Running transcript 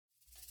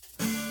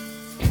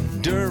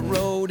dirt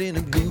road in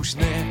a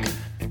gooseneck,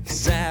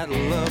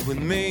 saddle up with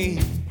me.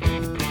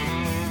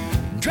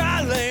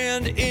 Dry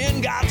land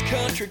in God's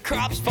country,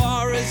 crops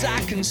far as I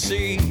can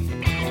see.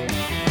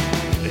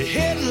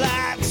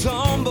 Headlights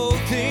on both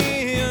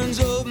ends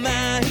of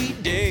my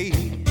day.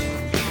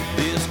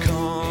 This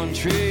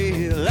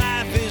country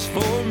life is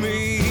for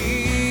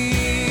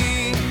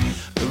me.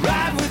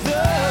 Ride with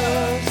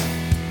us,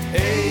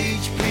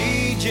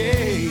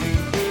 HPJ.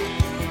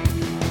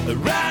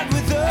 Ride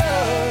with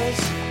us,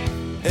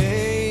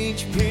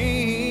 HPJ.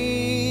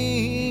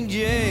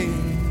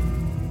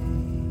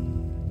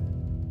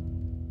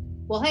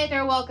 Well, hey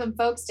there. Welcome,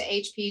 folks, to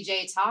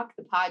HPJ Talk,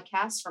 the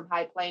podcast from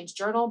High Plains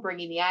Journal,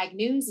 bringing the ag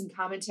news and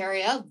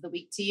commentary of the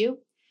week to you.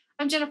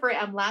 I'm Jennifer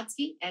M.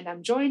 Latsky, and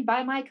I'm joined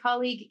by my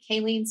colleague,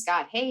 Kayleen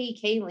Scott. Hey,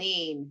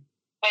 Kayleen.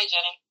 Hey,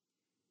 Jenny.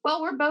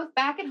 Well, we're both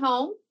back at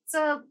home. It's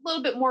a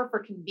little bit more for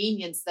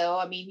convenience, though.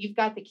 I mean, you've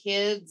got the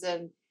kids,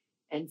 and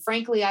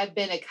frankly, I've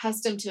been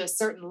accustomed to a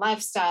certain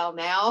lifestyle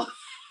now.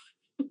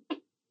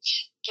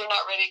 You're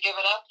not ready to give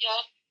it up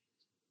yet?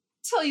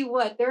 Tell you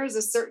what, there is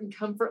a certain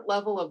comfort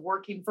level of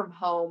working from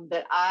home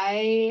that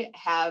I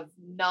have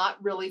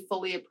not really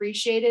fully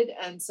appreciated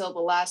until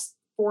the last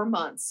 4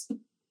 months. Yeah,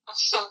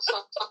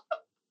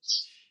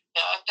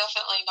 I've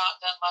definitely not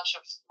done much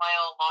of my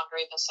own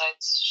laundry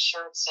besides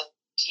shirts and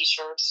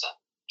t-shirts and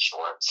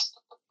shorts.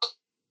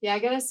 Yeah, I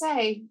gotta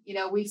say,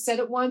 we've said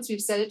it once,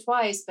 we've said it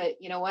twice, but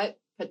you know what?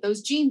 Put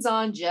those jeans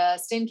on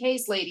just in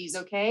case, ladies,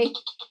 okay?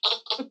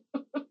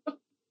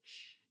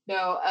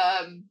 No,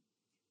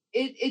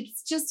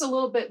 it's just a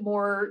little bit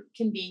more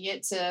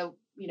convenient to,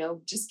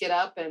 just get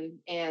up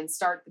and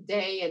start the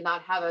day and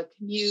not have a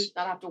commute,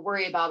 not have to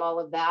worry about all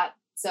of that.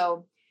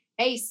 So,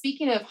 hey,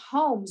 speaking of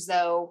homes,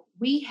 though,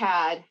 we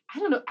had, I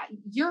don't know,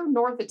 you're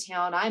north of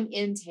town, I'm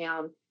in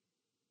town.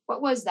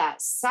 What was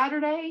that?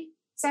 Saturday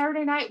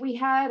night, we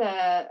had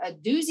a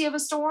doozy of a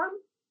storm.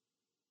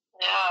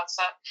 Yeah,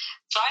 so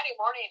Friday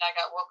morning I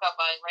got woke up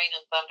by rain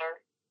and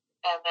thunder.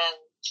 And then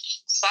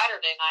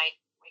Saturday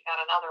night we got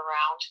another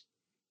round.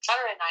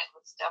 Saturday night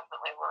was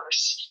definitely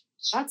worse.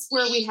 That's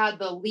where we had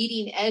the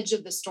leading edge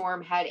of the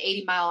storm had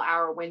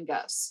 80-mile-an-hour wind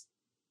gusts.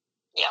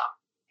 Yeah.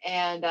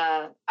 And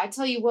I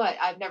tell you what,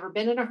 I've never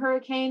been in a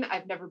hurricane.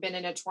 I've never been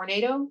in a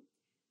tornado.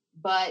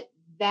 But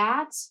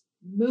that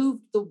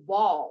moved the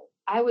wall.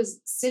 I was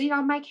sitting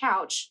on my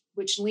couch,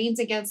 which leans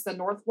against the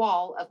north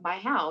wall of my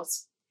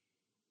house,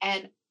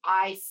 and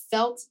I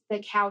felt the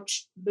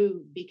couch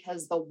move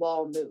because the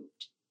wall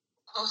moved.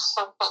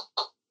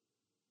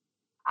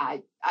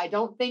 I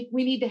don't think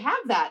we need to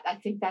have that. I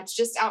think that's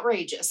just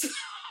outrageous.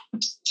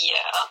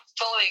 Yeah,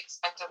 fully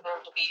expected there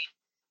to be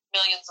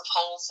millions of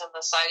holes in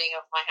the siding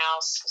of my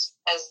house.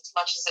 As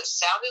much as it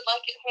sounded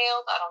like it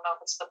hailed, I don't know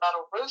if it's the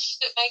metal roof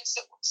that makes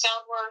it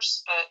sound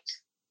worse, but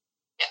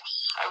yeah,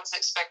 I was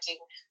expecting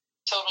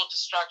total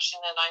destruction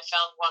and I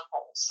found one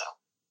hole, so.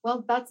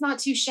 Well, that's not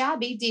too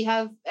shabby. Do you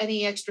have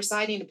any extra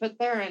siding to put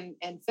there and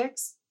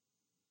fix?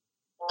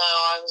 No,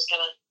 I was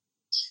going to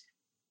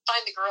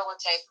find the Gorilla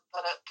Tape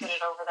and put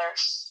it over there.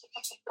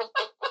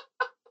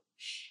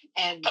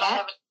 But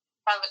I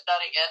haven't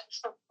done it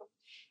yet.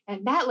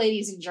 And that,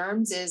 ladies and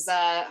germs, is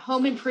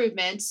Home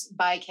Improvement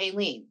by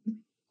Kayleen.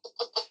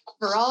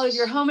 For all of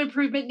your home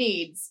improvement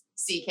needs,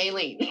 see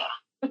Kayleen.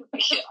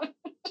 Yeah.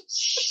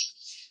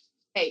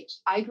 Hey,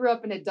 I grew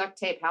up in a duct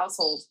tape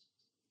household.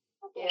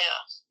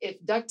 If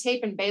duct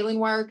tape and baling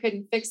wire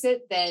couldn't fix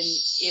it, then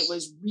you were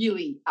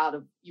really out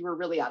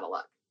of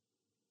luck.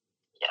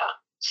 Yeah.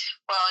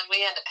 Well, and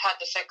we had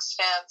to fix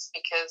fence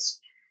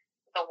because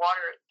the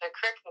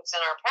creek that's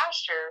in our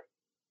pasture,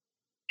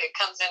 it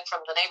comes in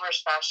from the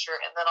neighbor's pasture,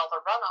 and then all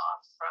the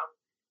runoff from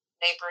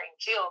neighboring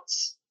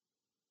fields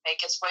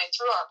make its way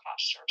through our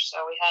pasture.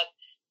 So we had,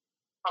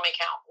 let me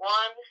count, 1,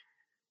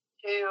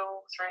 2,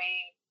 3,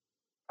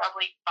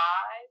 probably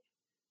 5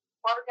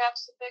 water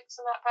gaps to fix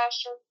in that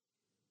pasture.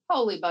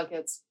 Holy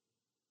buckets.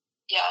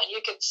 Yeah, and you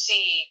could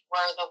see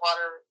where the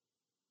water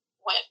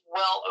went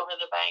well over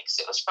the banks.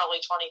 It was probably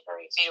 20,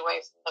 30 feet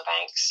away from the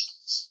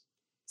banks.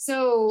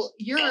 So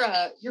your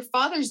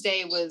Father's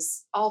Day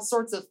was all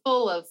sorts of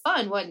full of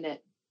fun, wasn't it?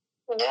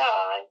 Yeah,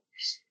 I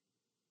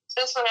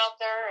just went out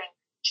there and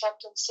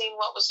checked and seen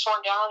what was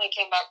torn down. He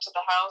came back to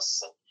the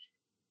house and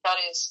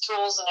got his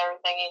tools and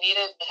everything he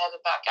needed and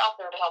headed back out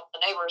there to help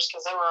the neighbors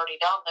because they were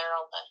already down there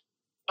on the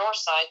north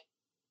side.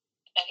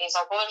 And he's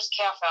like, well, there's a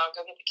calf out.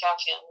 Go get the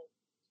calf in.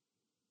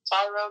 So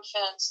I rode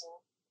fence, and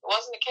it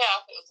wasn't a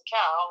calf. It was a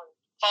cow, and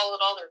followed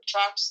all their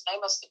tracks. They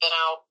must have been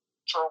out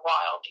for a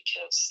while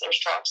because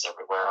there's tracks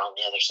everywhere on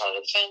the other side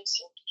of the fence.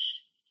 And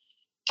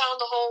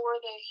found the hole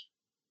where they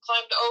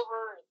climbed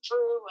over and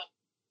through and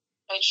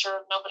made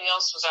sure nobody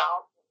else was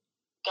out.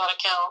 Got a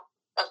count.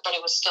 Everybody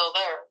was still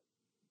there.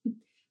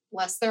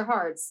 Bless their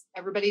hearts.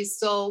 Everybody's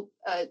still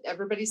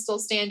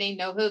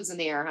standing, no hooves in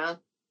the air, huh?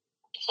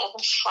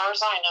 As far as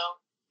I know.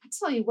 I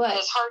tell you what.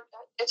 It's hard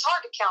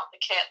to count the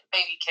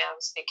baby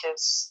calves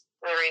because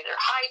they're either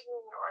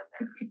hiding or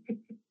they're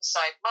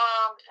beside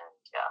mom, and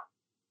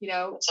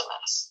yeah, it's a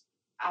mess.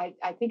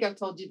 I think I've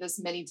told you this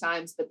many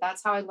times, but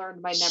that's how I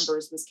learned my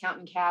numbers, was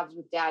counting calves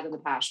with Dad in the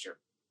pasture.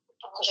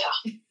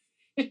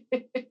 Yeah.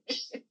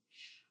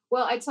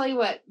 Well, I tell you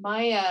what,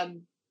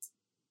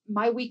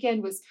 my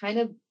weekend was kind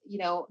of,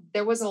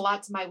 there wasn't a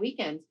lot to my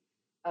weekend.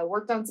 I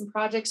worked on some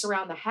projects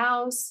around the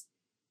house.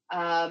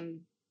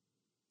 I'm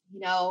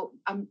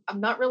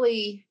not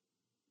really,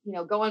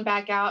 going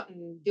back out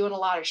and doing a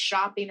lot of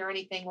shopping or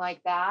anything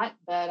like that.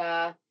 But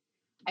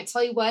I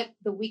tell you what,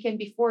 the weekend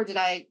before, did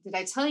I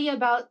tell you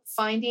about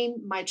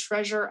finding my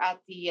treasure at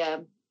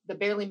the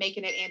Barely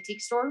Making It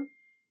antique store?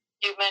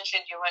 You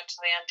mentioned you went to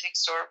the antique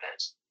store,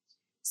 but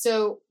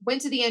So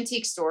went to the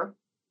antique store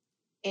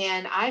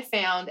and I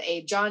found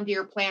a John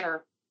Deere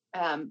planter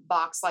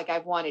box like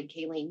I've wanted,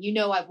 Kayleen.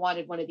 I've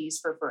wanted one of these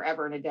for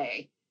forever and a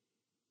day.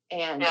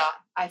 And yeah.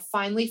 I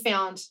finally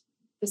found,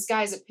 this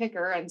guy's a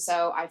picker. And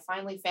so I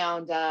finally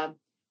found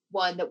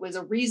one that was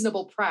a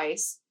reasonable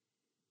price.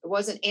 It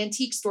wasn't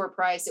antique store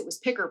price. It was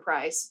picker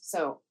price.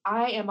 So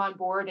I am on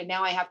board, and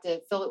now I have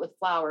to fill it with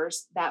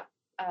flowers. That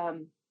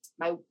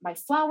my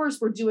flowers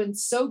were doing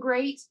so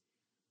great.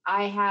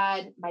 I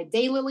had my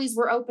daylilies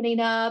were opening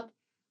up.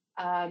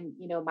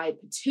 My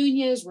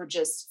petunias were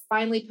just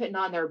finally putting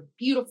on their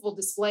beautiful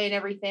display and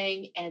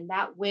everything. And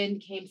that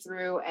wind came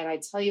through, and I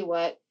tell you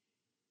what,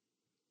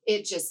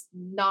 it just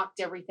knocked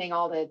everything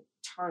all to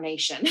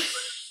tarnation.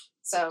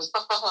 So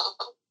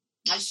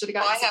I should have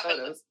gotten some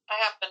photos. I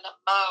happened to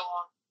mow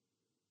on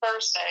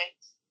Thursday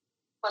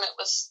when it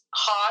was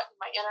hot and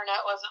my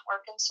internet wasn't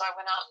working, so I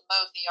went out and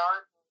mowed the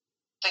yard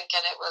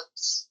thinking it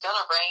was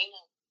gonna rain,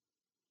 and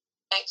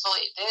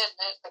thankfully it did,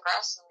 and the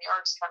grass in the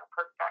yard's kind of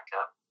perked back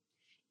up.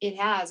 It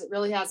has. It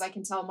really has. I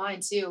can tell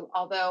mine too,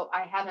 although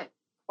I haven't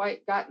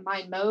quite gotten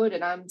mine mowed,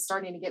 and I'm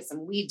starting to get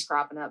some weeds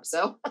cropping up.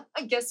 So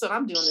I guess what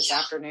I'm doing this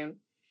afternoon.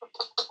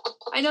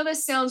 I know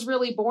this sounds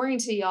really boring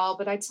to y'all,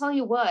 but I tell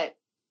you what,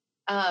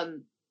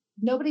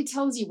 nobody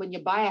tells you when you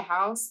buy a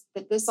house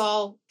that this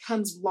all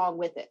comes along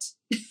with it.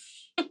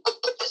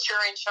 That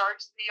you're in charge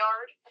of the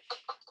yard?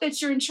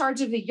 That you're in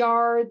charge of the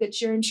yard, that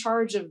you're in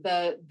charge of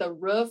the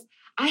roof.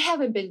 I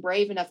haven't been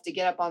brave enough to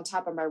get up on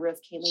top of my roof,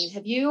 Kayleen.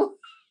 Have you?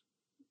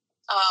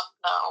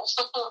 No.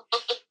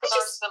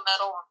 There's the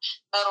metal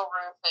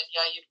roof, and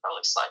yeah, you'd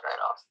probably slide right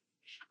off.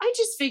 I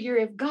just figure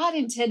if God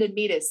intended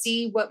me to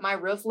see what my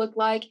roof looked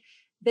like,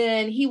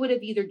 then he would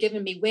have either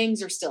given me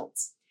wings or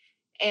stilts.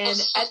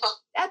 And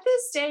at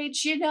this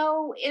stage,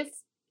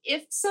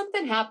 if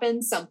something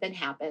happens, something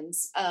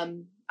happens.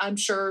 I'm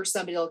sure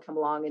somebody will come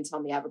along and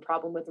tell me I have a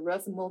problem with the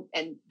roof,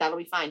 and that'll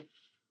be fine.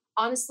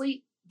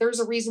 Honestly, there's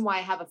a reason why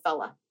I have a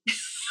fella.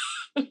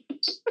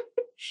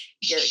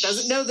 Garrett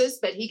doesn't know this,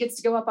 but he gets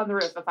to go up on the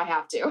roof if I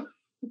have to. We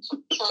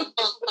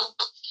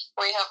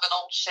have an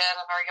old shed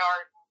in our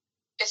yard.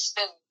 It's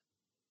been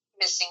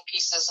missing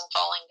pieces and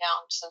falling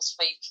down since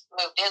we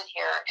moved in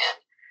here,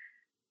 and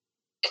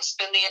it's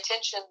been the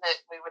intention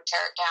that we would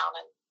tear it down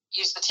and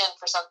use the tin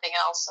for something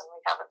else, and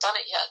we haven't done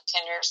it yet.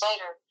 10 years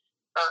later,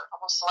 or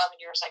almost 11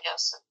 years, I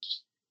guess. And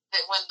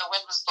when the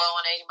wind was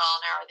blowing 80 mile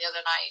an hour the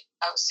other night,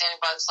 I was standing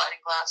by the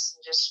sliding glass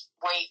and just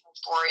waiting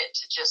for it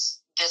to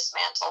just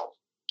dismantle.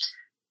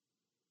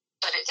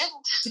 But it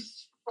didn't.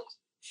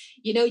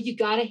 You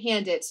got to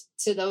hand it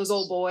to those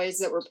old boys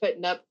that were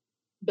putting up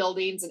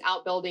buildings and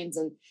outbuildings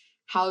and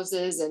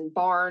houses and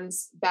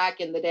barns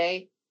back in the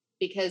day,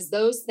 because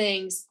those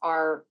things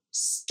are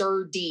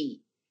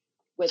sturdy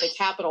with a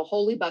capital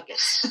Holy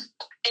Buckets.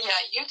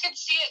 Yeah, you could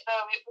see it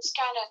though. It was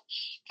kind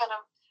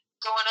of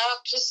going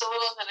up just a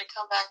little, and then it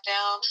come back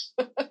down.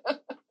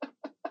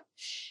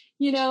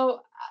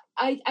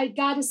 I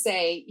gotta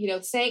say,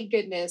 thank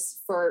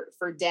goodness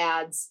for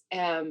dads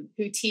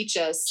who teach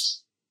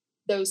us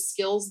those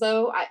skills.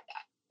 Though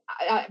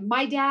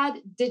my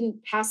dad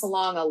didn't pass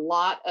along a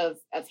lot of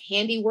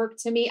handiwork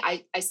to me.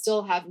 I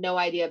still have no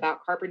idea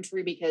about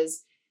carpentry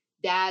because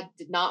Dad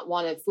did not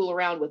want to fool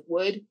around with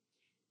wood.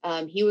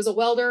 He was a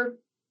welder.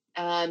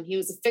 He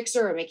was a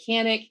fixer, a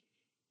mechanic.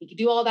 He could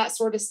do all that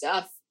sort of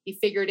stuff. He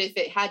figured if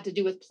it had to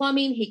do with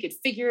plumbing, he could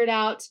figure it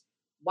out.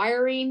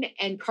 Wiring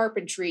and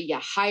carpentry, you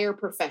hire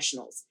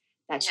professionals.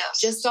 That's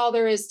just all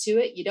there is to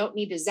it. You don't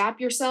need to zap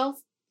yourself.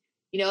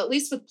 At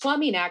least with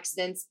plumbing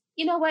accidents,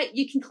 you know what?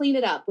 You can clean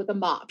it up with a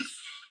mop.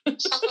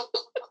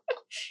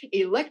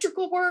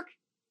 Electrical work,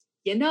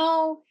 you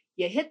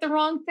hit the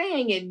wrong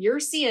thing and you're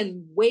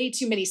seeing way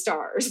too many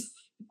stars.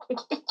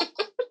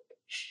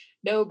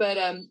 No, but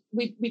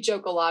we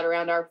joke a lot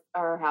around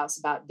our house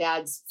about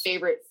Dad's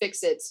favorite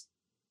fix-it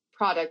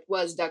product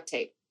was duct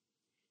tape.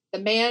 The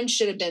man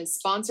should have been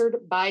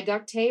sponsored by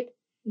duct tape.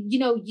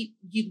 You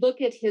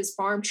look at his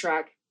farm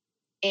truck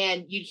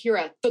and you'd hear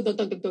a thunk, thunk,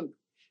 thunk, thunk, thunk,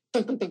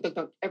 thunk, thunk, thunk, thunk,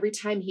 thunk every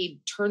time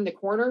he'd turn the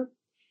corner.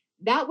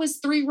 That was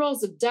 3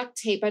 rolls of duct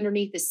tape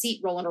underneath the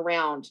seat rolling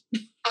around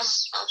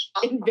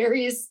in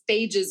various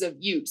stages of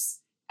use.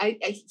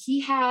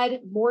 He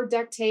had more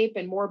duct tape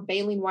and more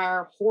baling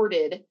wire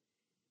hoarded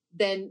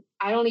than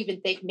I don't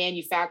even think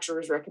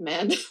manufacturers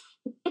recommend.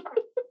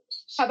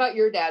 How about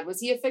your dad? Was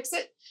he a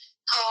fix-it?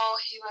 Oh,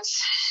 he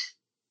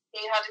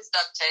had his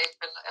duct tape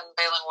and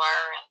baling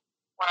wire, and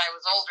when I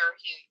was older,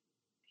 he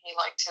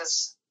liked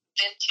his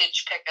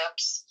vintage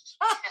pickups.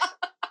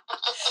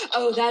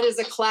 Oh, that is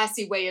a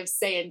classy way of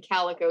saying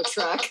calico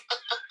truck.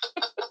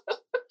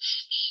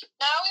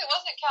 No, it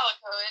wasn't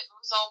calico. It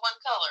was all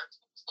one color.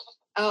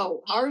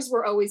 Oh, ours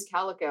were always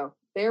calico.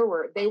 They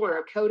were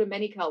a coat of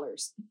many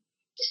colors.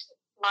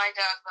 My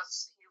dad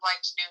he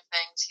liked new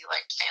things. He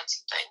liked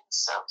fancy things.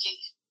 So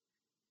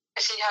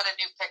if he had a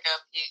new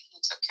pickup, he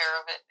took care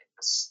of it. It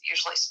was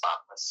usually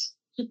spotless.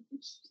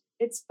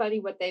 It's funny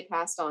what they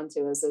passed on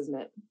to us, isn't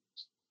it?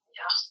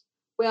 Yeah.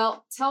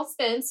 Well, tell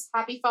Spence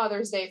Happy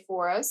Father's Day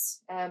for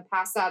us and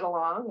pass that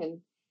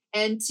along.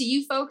 And to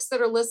you folks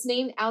that are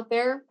listening out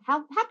there,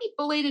 happy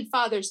belated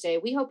Father's Day.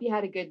 We hope you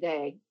had a good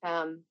day.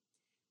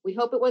 We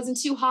hope it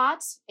wasn't too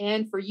hot.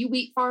 And for you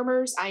wheat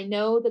farmers, I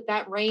know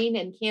that rain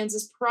in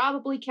Kansas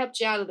probably kept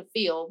you out of the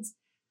fields.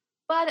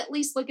 But at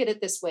least look at it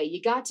this way.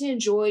 You got to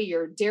enjoy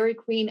your Dairy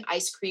Queen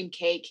ice cream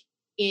cake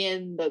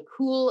in the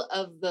cool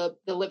of the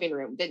living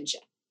room, didn't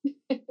you?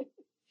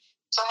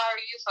 So how are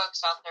you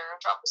folks out there?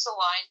 Drop us a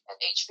line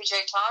at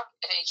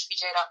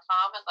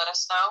hpjtalk@hpj.com and let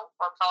us know,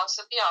 or call us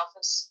at the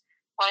office,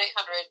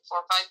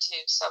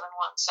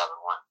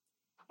 1-800-452-7171.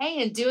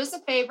 Hey, and do us a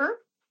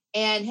favor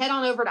and head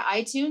on over to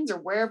iTunes or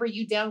wherever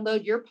you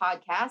download your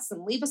podcasts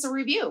and leave us a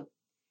review.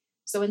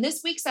 So in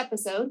this week's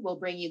episode, we'll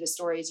bring you the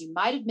stories you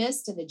might have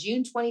missed in the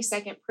June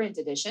 22nd print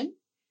edition.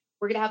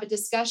 We're going to have a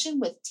discussion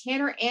with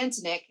Tanner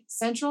Antonick,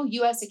 Central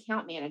U.S.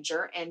 Account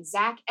Manager, and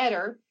Zach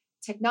Etter,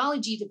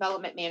 Technology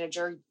Development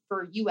Manager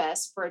for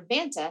U.S. for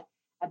Advanta,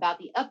 about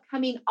the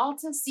upcoming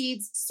Alta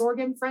Seeds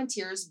Sorghum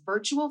Frontiers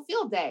Virtual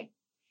Field Day.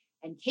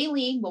 And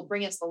Kayleen will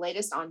bring us the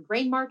latest on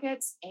grain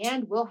markets,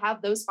 and we'll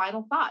have those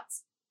final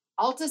thoughts.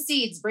 Alta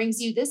Seeds brings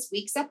you this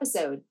week's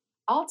episode.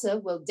 Alta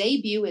will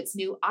debut its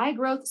new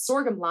iGrowth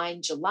sorghum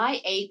line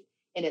July 8th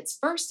in its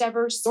first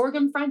ever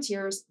Sorghum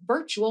Frontiers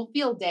Virtual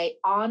Field Day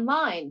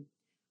online.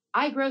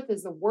 iGrowth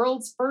is the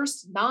world's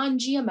first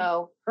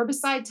non-GMO,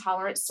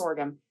 herbicide-tolerant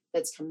sorghum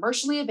that's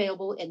commercially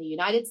available in the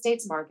United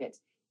States market,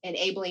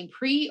 enabling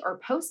pre- or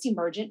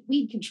post-emergent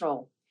weed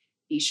control.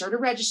 Be sure to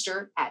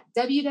register at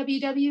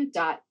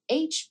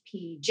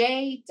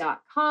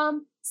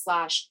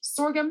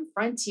www.hpj.com/sorghum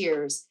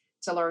frontiers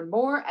to learn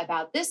more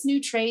about this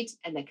new trait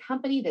and the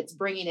company that's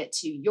bringing it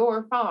to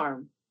your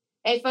farm.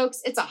 Hey,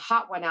 folks, it's a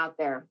hot one out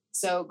there.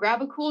 So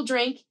grab a cool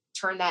drink,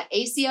 turn that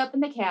AC up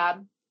in the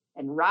cab,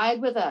 and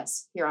ride with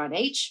us here on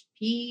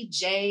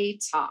HPJ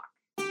Talk.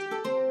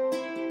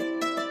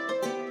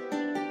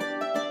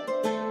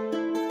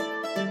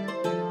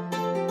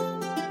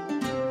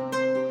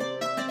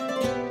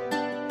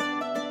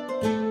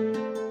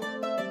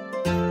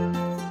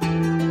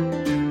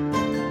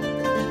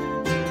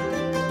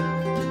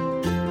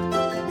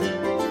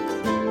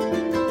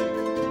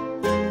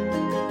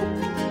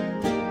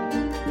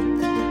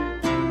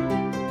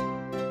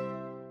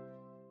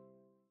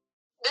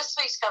 This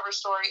week's cover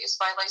story is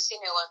by Lacey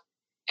Newland.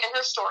 In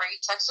her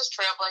story, Texas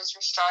Trailblazer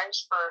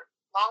strives for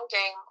long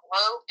game,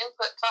 low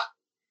input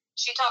cotton.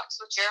 She talks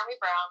with Jeremy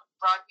Brown,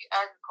 Broadview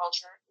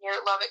Agriculture,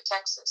 near Lubbock,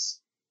 Texas.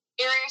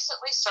 He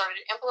recently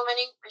started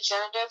implementing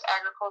regenerative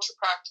agriculture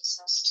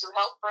practices to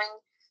help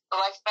bring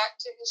the life back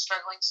to his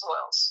struggling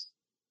soils.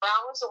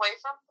 Brown was away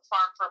from the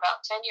farm for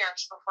about 10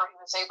 years before he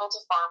was able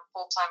to farm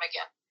full-time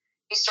again.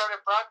 He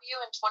started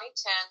Broadview in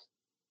 2010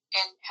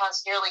 and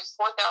has nearly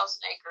 4,000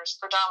 acres,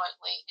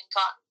 predominantly in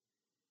cotton.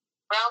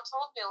 Brown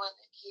told Newland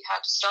that he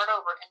had to start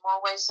over in more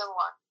ways than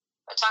one,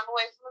 but time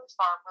away from the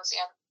farm was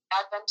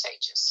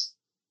advantageous.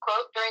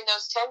 Quote, during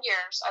those 10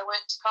 years, I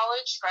went to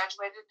college,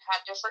 graduated, and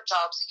had different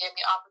jobs that gave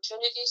me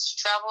opportunities to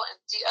travel and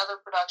see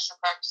other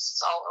production practices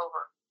all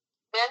over.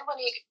 Then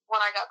when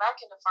I got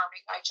back into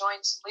farming, I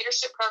joined some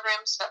leadership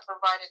programs that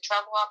provided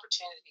travel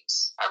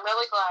opportunities. I'm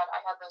really glad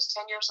I had those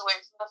 10 years away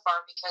from the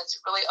farm because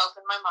it really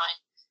opened my mind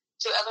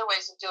to other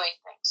ways of doing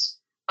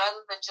things,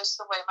 rather than just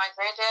the way my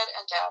granddad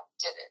and dad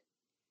did it.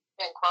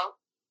 End quote.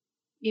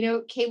 You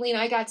know, Kayleen,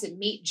 I got to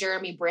meet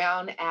Jeremy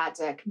Brown at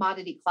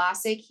Commodity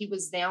Classic. He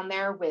was down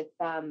there with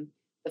the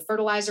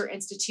Fertilizer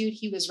Institute.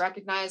 He was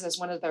recognized as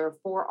one of their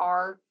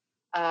 4R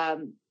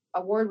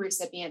award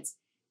recipients.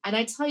 And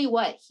I tell you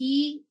what,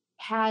 he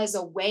has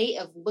a way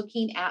of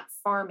looking at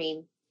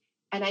farming.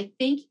 And I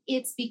think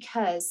it's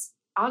because,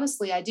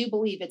 honestly, I do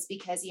believe it's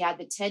because he had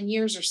the 10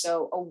 years or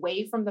so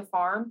away from the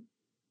farm,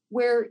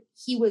 where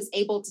he was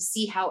able to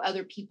see how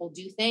other people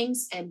do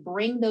things and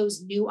bring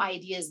those new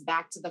ideas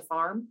back to the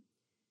farm,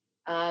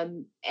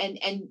 and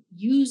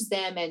use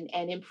them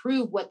and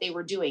improve what they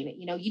were doing.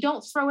 You know, you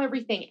don't throw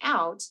everything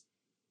out.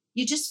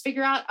 You just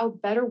figure out a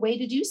better way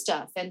to do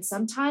stuff. And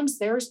sometimes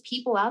there's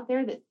people out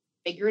there that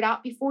figure it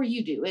out before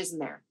you do, isn't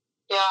there?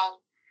 Yeah.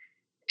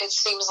 It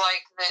seems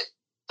like that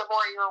the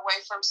more you're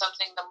away from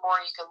something, the more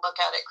you can look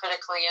at it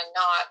critically and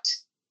not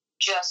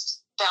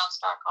just bounce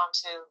back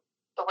onto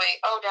the way,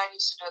 oh, Dad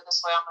used to do it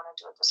this way, I'm going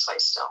to do it this way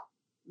still.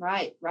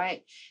 Right,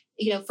 right.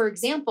 You know, for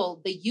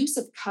example, the use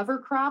of cover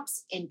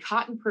crops in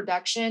cotton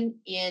production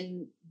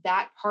in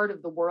that part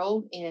of the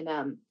world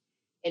in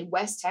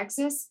West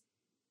Texas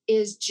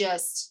is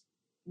just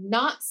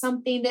not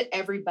something that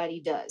everybody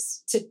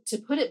does. To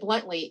put it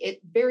bluntly,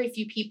 very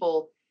few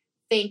people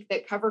think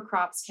that cover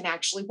crops can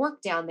actually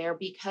work down there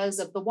because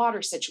of the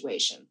water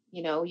situation.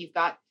 You know, you've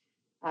got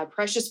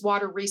precious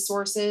water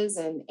resources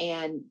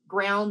and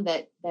ground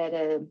that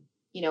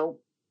you know,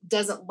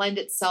 doesn't lend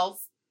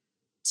itself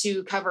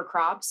to cover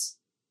crops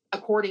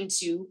according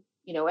to,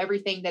 you know,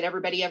 everything that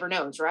everybody ever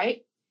knows,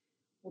 right?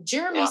 Well,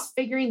 Jeremy's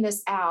figuring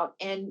this out,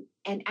 and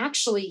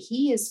actually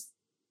he's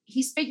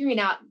figuring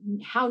out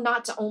how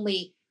not to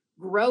only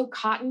grow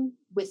cotton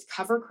with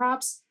cover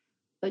crops,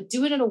 but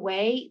do it in a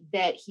way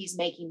that he's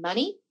making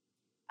money.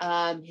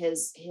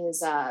 His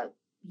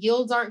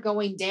yields aren't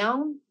going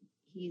down.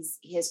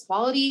 His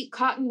quality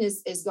cotton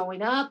is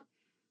going up.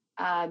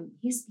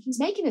 He's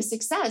making a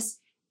success,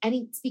 and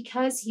it's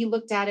because he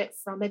looked at it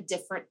from a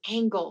different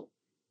angle.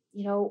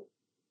 You know,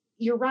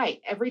 you're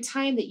right. Every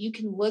time that you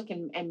can look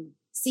and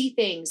see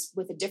things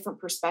with a different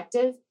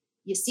perspective,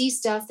 you see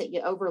stuff that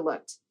you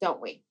overlooked,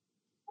 don't we?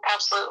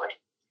 Absolutely.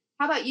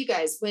 How about you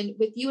guys?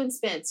 With you and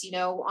Spence, you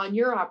know, on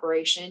your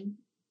operation,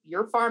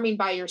 you're farming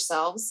by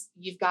yourselves.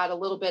 You've got a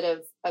little bit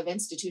of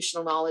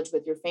institutional knowledge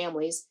with your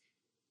families.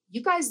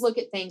 You guys look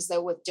at things,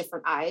 though, with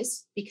different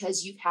eyes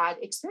because you've had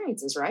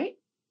experiences, right?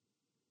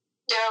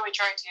 Yeah, we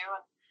try to.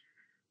 And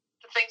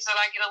the things that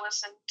I get to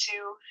listen to,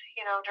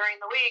 you know, during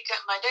the week at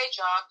my day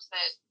job,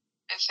 that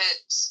if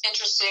it's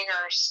interesting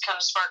or kind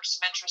of sparks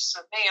some interest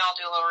with me, I'll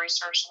do a little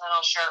research and then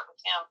I'll share it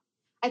with him.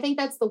 I think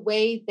that's the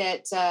way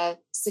that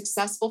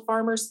successful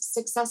farmers,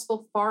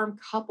 successful farm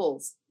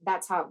couples,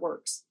 that's how it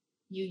works.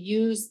 You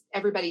use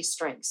everybody's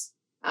strengths.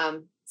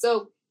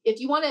 So if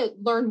you want to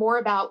learn more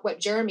about what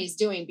Jeremy's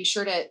doing, be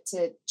sure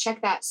to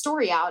check that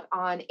story out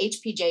on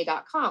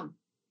hpj.com.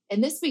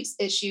 In this week's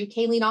issue,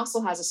 Kayleen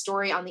also has a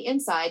story on the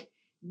inside.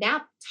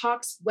 Knapp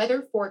talks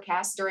weather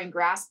forecast during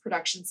grass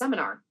production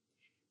seminar.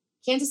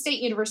 Kansas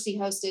State University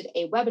hosted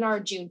a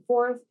webinar June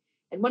 4th,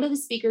 and one of the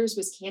speakers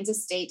was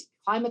Kansas State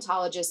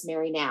climatologist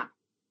Mary Knapp.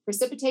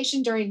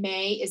 Precipitation during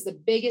May is the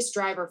biggest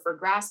driver for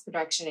grass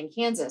production in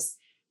Kansas.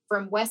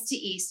 From west to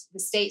east, the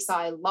state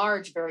saw a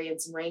large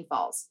variance in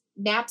rainfalls.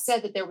 Knapp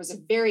said that there was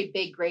a very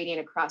big gradient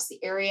across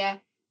the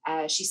area.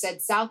 She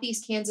said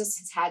southeast Kansas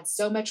has had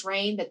so much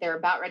rain that they're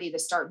about ready to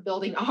start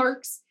building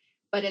arcs.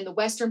 But in the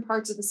western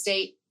parts of the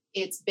state,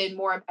 it's been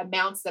more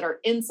amounts that are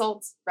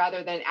insults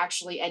rather than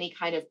actually any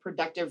kind of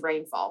productive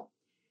rainfall.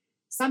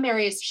 Some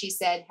areas, she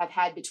said, have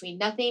had between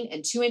nothing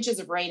and 2 inches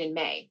of rain in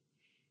May.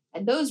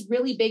 And those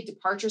really big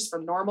departures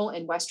from normal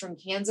in western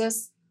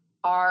Kansas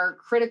are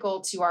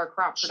critical to our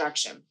crop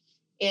production.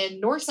 In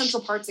north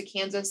central parts of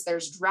Kansas,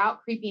 there's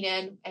drought creeping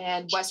in,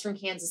 and western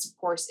Kansas, of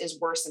course, is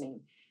worsening.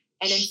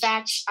 And in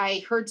fact,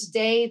 I heard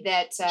today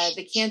that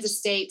the Kansas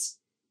State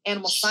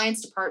Animal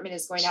Science Department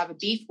is going to have a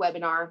beef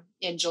webinar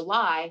in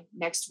July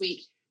next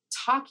week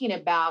talking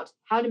about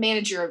how to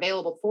manage your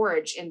available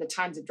forage in the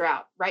times of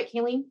drought. Right,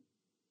 Kayleen?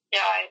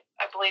 Yeah,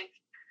 I believe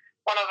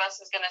one of us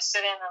is going to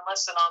sit in and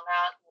listen on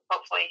that. And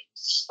hopefully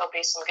there'll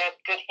be some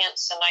good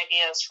hints and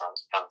ideas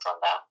come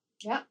from that.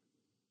 Yeah.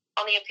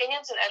 On the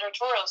opinions and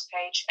editorials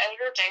page,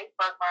 editor Dave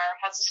Bergmeyer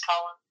has his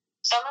column,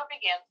 Summer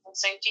Begins and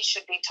Safety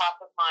Should Be Top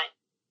of Mind.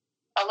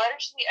 A letter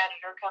to the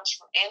editor comes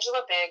from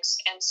Angela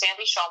Biggs and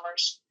Sandy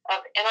Chalmers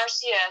of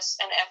NRCS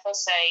and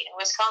FSA in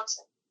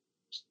Wisconsin,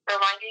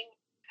 reminding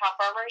how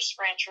farmers,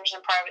 ranchers,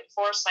 and private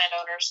forest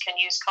landowners can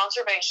use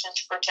conservation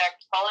to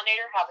protect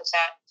pollinator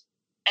habitat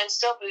and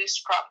still boost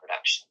crop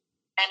production.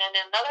 And in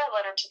another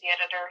letter to the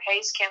editor,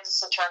 Hayes,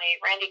 Kansas attorney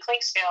Randy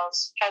Clinkscale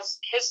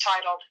has his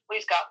titled,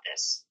 We've Got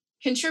This.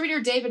 Contributor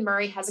David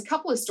Murray has a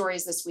couple of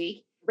stories this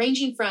week,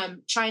 ranging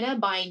from China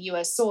buying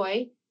U.S.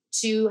 soy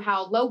to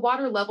how low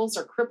water levels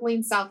are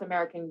crippling South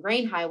American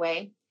grain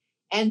highway.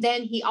 And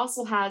then he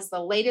also has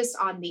the latest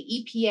on the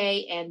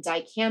EPA and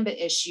dicamba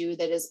issue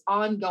that is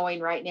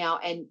ongoing right now.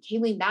 And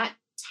Kayleen, that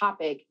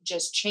topic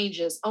just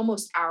changes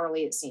almost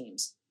hourly, it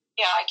seems.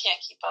 Yeah, I can't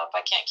keep up.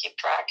 I can't keep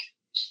track.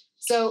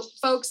 So,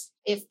 folks,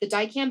 if the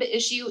dicamba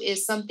issue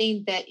is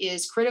something that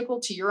is critical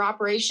to your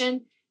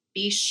operation,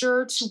 be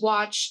sure to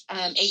watch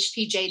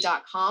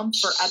hpj.com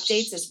for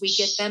updates as we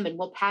get them, and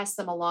we'll pass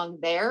them along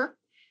there.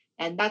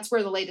 And that's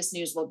where the latest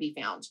news will be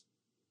found.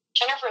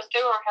 Jennifer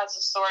Theuer has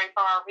a story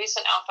from our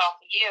recent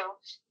Alfalfa U.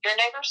 Your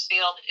neighbor's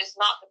field is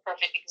not the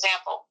perfect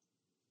example.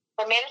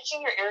 When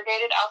managing your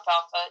irrigated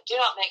alfalfa, do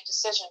not make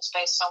decisions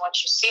based on what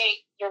you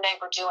see your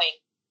neighbor doing.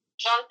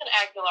 Jonathan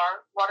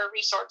Aguilar, water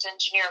resource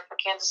engineer for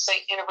Kansas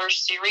State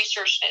University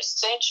Research and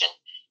Extension,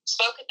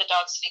 spoke at the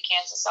Dog City,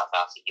 Kansas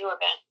Alfalfa U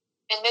event.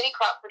 In many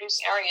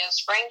crop-producing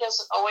areas, rain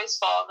doesn't always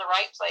fall in the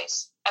right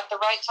place, at the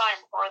right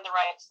time, or in the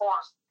right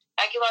form.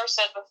 Aguilar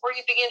said, before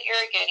you begin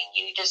irrigating,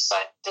 you need to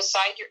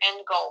decide your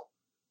end goal.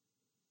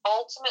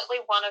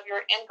 Ultimately, one of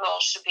your end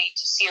goals should be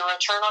to see a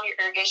return on your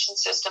irrigation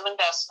system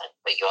investment,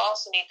 but you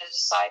also need to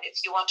decide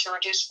if you want to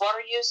reduce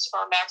water use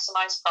or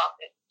maximize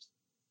profit.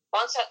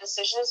 Once that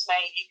decision is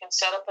made, you can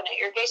set up an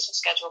irrigation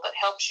schedule that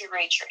helps you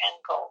reach your end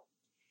goal.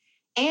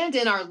 And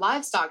in our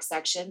livestock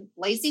section,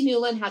 Lacey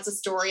Newland has a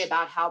story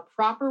about how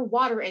proper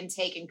water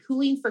intake and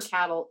cooling for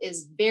cattle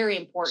is very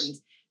important,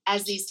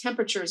 as these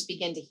temperatures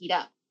begin to heat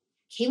up.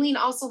 Kayleen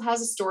also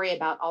has a story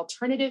about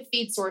alternative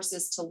feed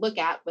sources to look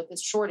at with the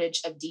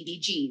shortage of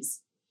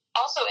DDGs.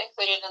 Also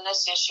included in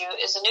this issue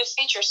is a new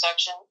feature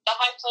section, the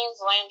High Plains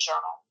Land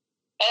Journal.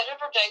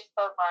 Editor Dave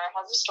Bergmeyer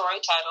has a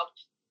story titled,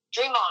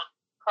 Dream On,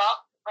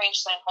 Crop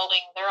Rangeland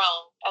Holding Their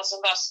Own as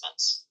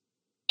Investments.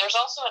 There's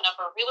also a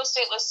number of real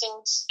estate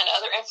listings and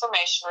other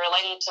information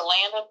related to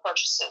land and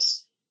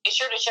purchases. Be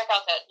sure to check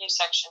out that new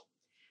section.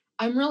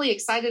 I'm really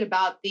excited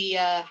about the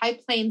High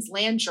Plains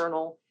Land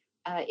Journal.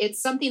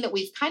 It's something that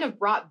we've kind of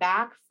brought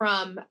back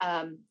from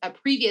a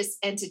previous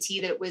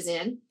entity that it was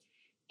in.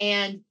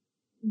 And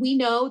we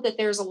know that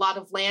there's a lot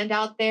of land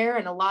out there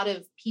and a lot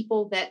of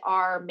people that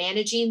are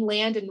managing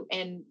land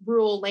and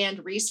rural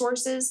land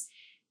resources.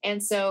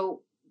 And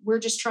so we're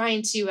just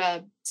trying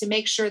to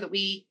make sure that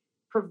we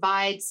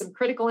provide some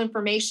critical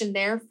information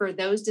there for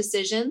those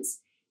decisions.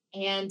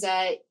 And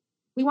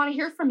we want to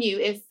hear from you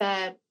if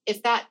that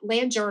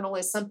land journal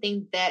is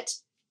something that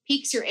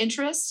piques your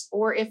interest,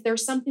 or if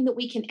there's something that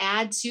we can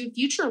add to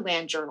future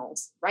land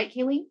journals. Right,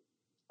 Kayleen?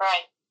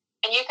 Right.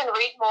 And you can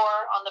read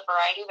more on the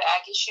variety of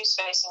ag issues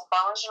facing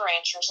farmers and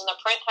ranchers in the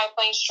print High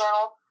Plains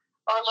Journal,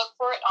 or look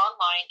for it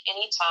online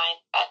anytime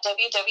at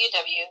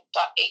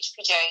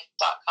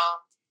www.hpj.com.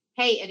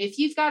 Hey, and if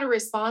you've got a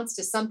response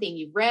to something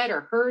you've read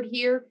or heard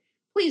here,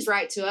 please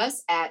write to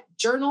us at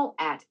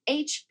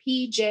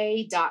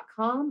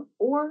journal@hpj.com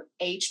or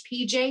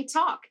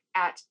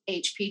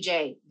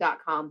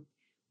hpjtalk@hpj.com.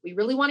 We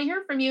really want to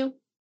hear from you.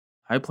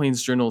 High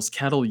Plains Journal's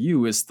Cattle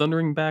U is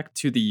thundering back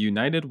to the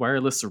United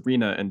Wireless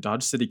Arena in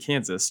Dodge City,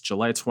 Kansas,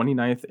 July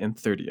 29th and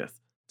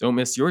 30th. Don't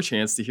miss your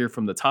chance to hear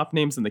from the top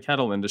names in the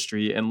cattle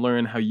industry and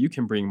learn how you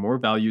can bring more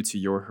value to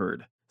your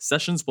herd.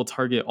 Sessions will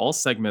target all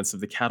segments of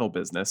the cattle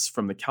business,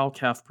 from the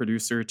cow-calf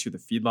producer to the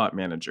feedlot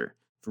manager.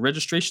 For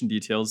registration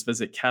details,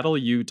 visit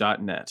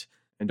cattleu.net.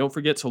 And don't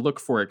forget to look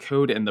for a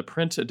code in the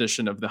print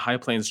edition of the High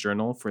Plains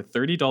Journal for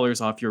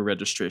 $30 off your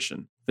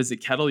registration. Visit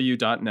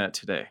cattleu.net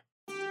today.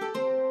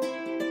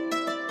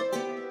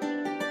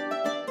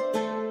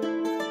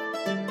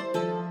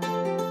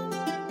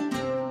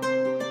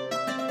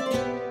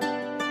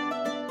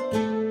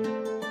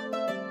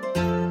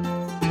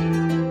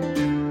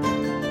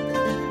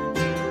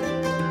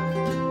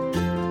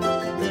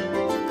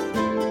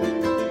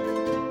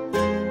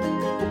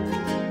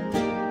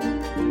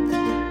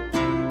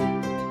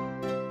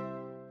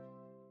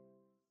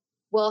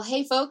 Well,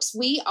 hey, folks,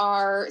 we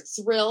are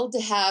thrilled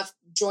to have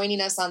joining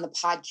us on the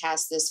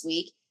podcast this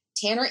week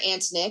Tanner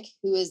Antoniuk,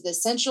 who is the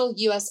Central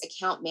U.S.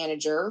 Account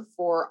Manager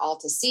for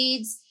Alta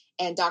Seeds,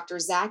 and Dr.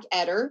 Zach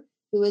Eder,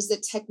 who is the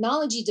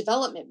Technology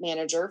Development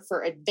Manager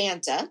for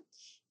Advanta.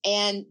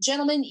 And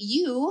gentlemen,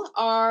 you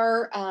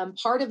are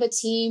part of a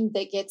team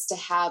that gets to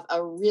have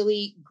a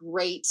really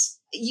great,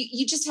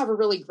 you just have a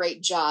really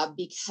great job,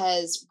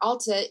 because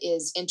Alta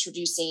is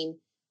introducing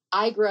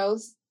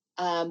iGrowth,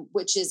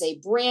 which is a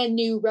brand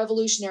new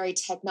revolutionary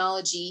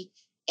technology.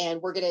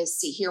 And we're going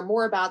to hear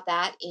more about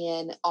that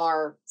in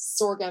our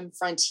Sorghum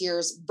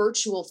Frontiers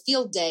virtual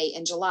field day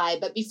in July.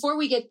 But before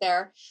we get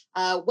there,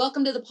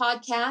 welcome to the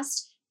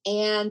podcast,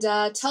 and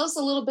tell us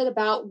a little bit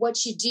about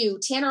what you do.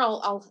 Tanner,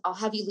 I'll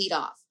have you lead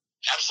off.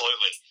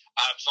 Absolutely.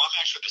 So I'm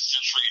actually the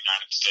Central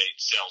United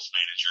States Sales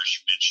Manager, as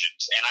you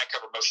mentioned, and I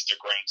cover most of the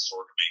grain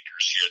sorghum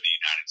acres here in the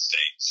United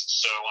States.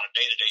 So on a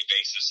day-to-day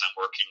basis, I'm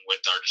working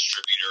with our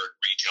distributor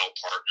and retail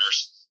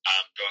partners,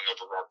 going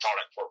over our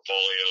product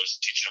portfolios,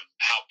 teaching them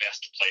how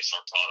best to place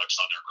our products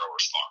on their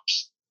growers'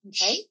 farms.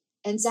 Okay.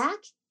 And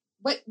Zach,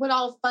 what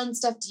all fun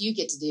stuff do you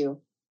get to do?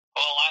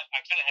 Well,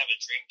 I kind of have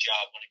a dream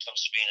job when it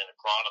comes to being an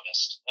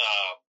agronomist.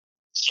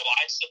 So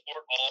I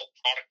support all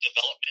product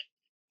development,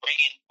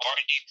 bringing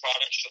R&D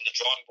products from the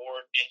drawing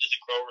board into the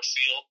grower's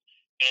field,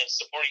 and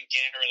supporting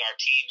Tanner and our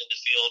team in the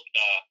field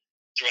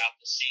throughout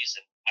the season.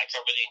 I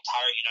cover the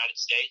entire United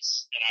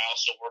States, and I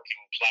also work in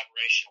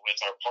collaboration with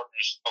our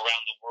partners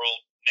around the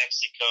world,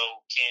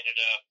 Mexico,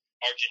 Canada,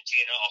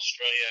 Argentina,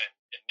 Australia,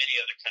 and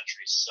many other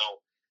countries.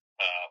 So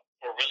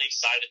we're really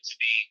excited to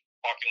be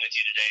talking with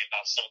you today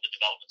about some of the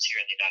developments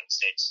here in the United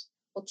States.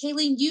 Well,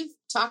 Kayleen, you've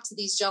talked to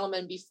these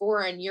gentlemen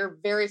before, and you're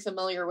very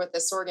familiar with the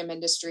sorghum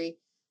industry.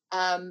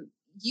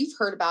 You've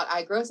heard about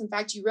iGrowth. In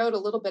fact, you wrote a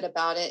little bit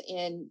about it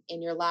in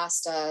your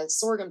last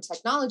Sorghum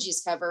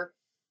Technologies cover.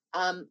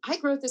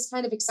 iGrowth is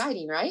kind of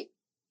exciting, right?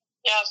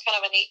 Yeah, it's kind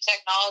of a neat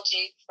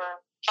technology for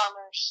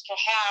farmers to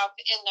have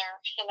in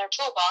their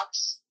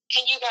toolbox.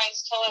 Can you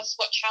guys tell us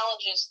what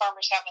challenges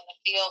farmers have in the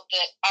field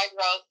that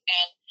iGrowth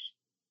and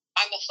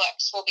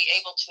ImaFlex will be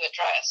able to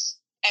address?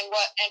 And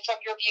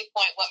from your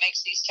viewpoint, what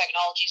makes these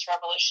technologies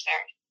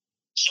revolutionary?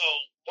 So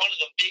one of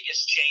the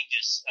biggest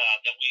changes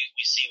that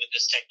we see with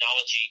this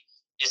technology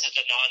is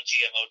the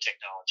non-GMO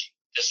technology.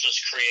 This was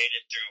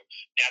created through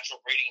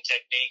natural breeding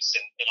techniques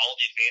and all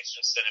the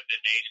advancements that have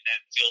been made in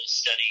that field of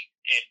study.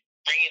 And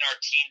bringing our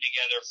team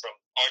together from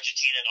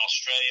Argentina and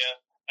Australia,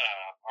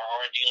 our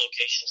R&D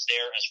locations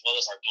there, as well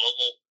as our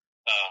global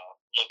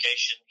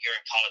location here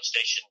in College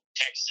Station,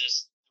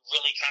 Texas,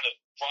 really kind of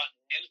brought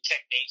new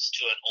techniques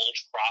to an old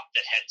crop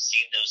that hadn't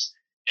seen those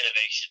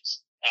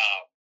innovations.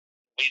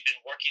 We've been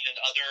working in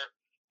other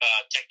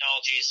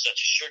technologies such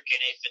as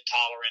sugarcane aphid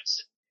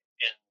tolerance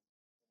and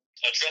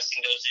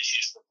addressing those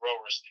issues for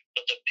growers.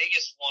 But the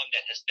biggest one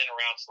that has been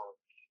around for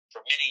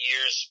many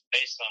years,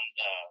 based on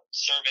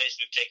surveys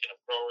we've taken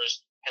of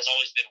growers, has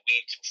always been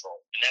weed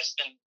control. And that's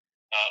been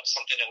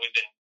something that we've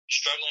been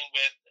struggling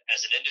with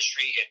as an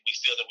industry, and we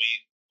feel that we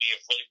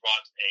have really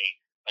brought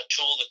a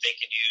tool that they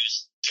can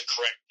use to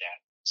correct that.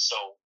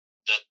 So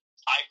the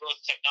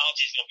iGrowth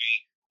technology is going to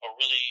be a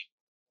really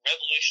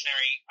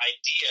revolutionary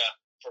idea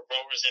for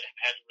growers that have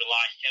had to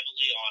rely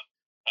heavily on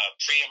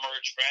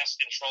pre-emerge grass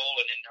control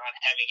and then not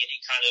having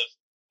any kind of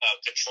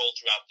control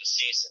throughout the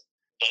season.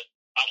 But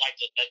I'd like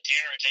to let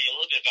Tanner tell you a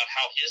little bit about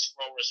how his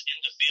growers in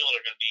the field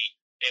are going to be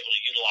able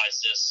to utilize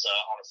this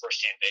on a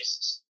first-hand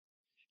basis.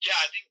 Yeah,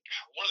 I think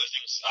one of the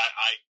things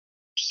I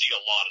see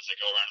a lot as I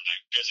go around and I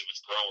visit with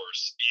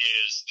growers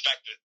is the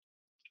fact that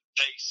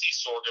they see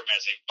sorghum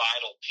as a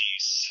vital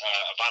piece,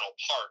 a vital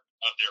part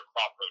of their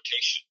crop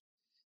rotation.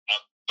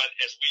 But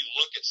as we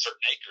look at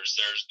certain acres,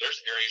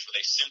 there's areas where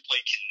they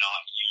simply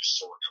cannot use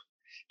sorghum.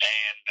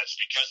 And that's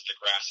because of the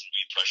grass and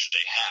weed pressure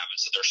they have. And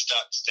so they're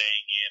stuck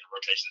staying in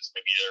rotations.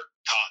 Maybe they're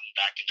cotton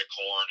back into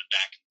corn and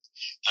back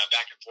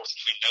and forth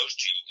between those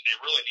two. And they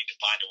really need to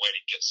find a way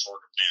to get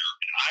sorghum there.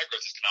 And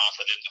iGrowth is going to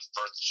offer them the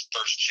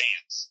first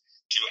chance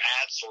to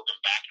add sorghum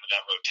back into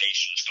that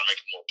rotation. It's going to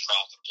make it more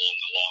profitable in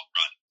the long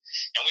run.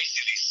 And we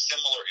see these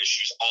similar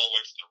issues all the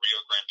way from the Rio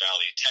Grande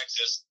Valley of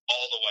Texas,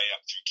 all the way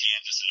up through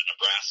Kansas and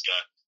Nebraska.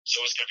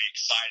 So it's going to be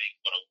exciting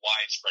what a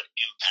widespread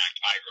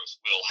impact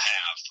iGrowth will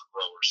have for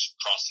growers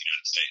across the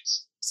United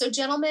States. So,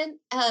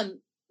 gentlemen,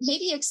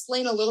 maybe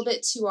explain a little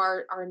bit to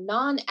our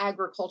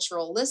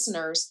non-agricultural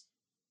listeners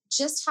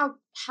just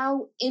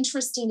how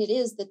interesting it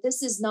is that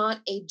this is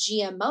not a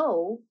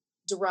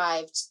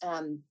GMO-derived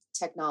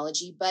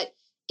technology, but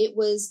it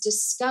was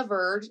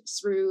discovered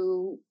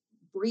through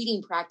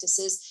breeding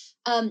practices.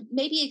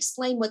 Maybe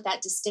explain what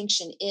that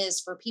distinction is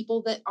for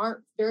people that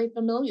aren't very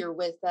familiar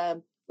with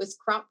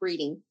crop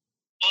breeding.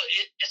 Well,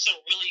 it's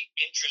a really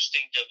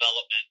interesting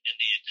development in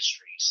the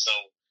industry. So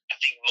I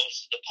think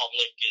most of the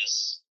public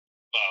is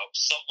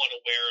somewhat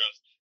aware of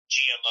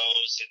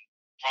GMOs, and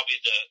probably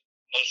the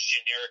most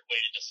generic way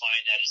to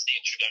define that is the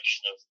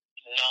introduction of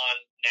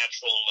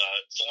non-natural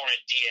foreign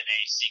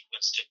DNA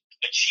sequence to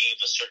achieve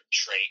a certain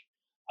trait.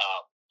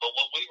 But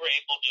what we were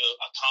able to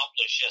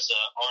accomplish as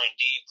a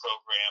R&D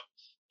program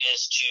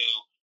is to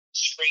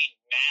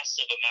screen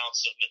massive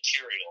amounts of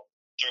material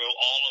through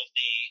all of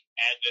the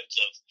advent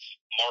of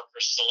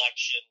marker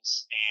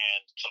selections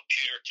and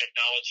computer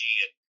technology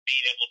and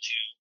being able to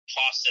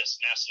process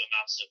massive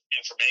amounts of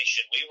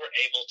information. We were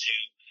able to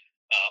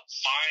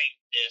find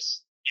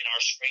this in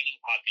our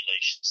screening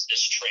populations,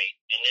 this trait,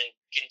 and then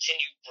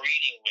continue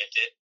breeding with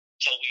it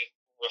till we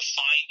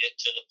refined it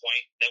to the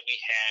point that we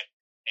had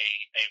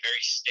a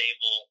very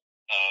stable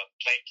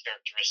plant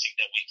characteristic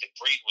that we could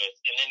breed with,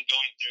 and then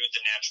going through the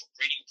natural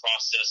breeding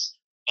process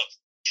of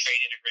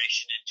trait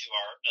integration into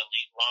our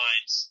elite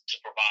lines to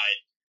provide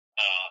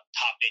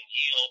top end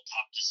yield,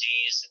 top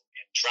disease, and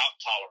drought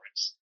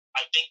tolerance.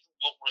 I think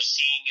what we're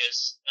seeing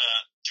is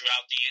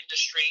throughout the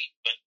industry,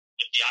 but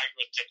with the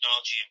iGrowth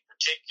technology in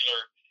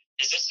particular,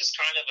 is this is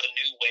kind of a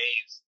new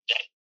wave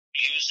that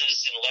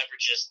uses and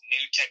leverages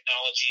new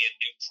technology and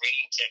new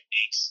breeding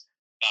techniques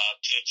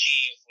to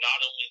achieve not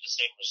only the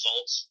same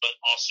results, but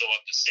also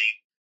at the same,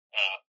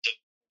 the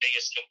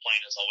biggest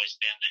complaint has always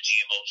been the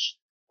GMOs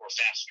were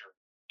faster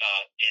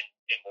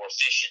and more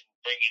efficient in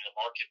bringing the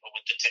market. But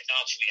with the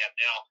technology we have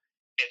now,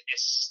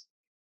 it's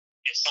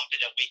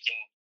something that we can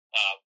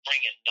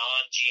bring a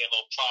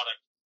non-GMO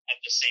product at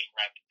the same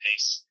rapid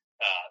pace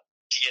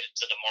to get it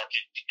to the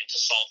market and to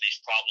solve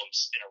these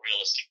problems in a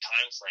realistic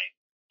time frame.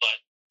 But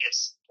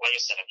it's, like I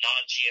said, a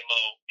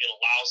non-GMO. It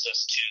allows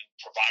us to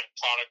provide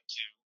product to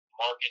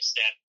markets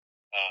that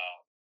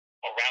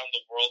around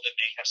the world that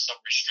may have some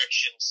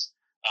restrictions.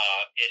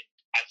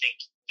 I think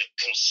the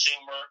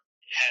consumer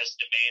has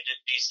demanded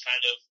these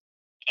kind of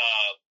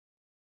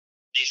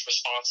these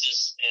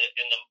responses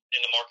in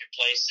the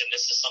marketplace, and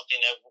this is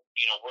something that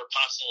we're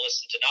constantly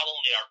listening to not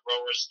only our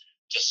growers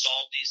to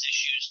solve these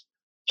issues,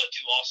 but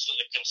to also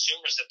the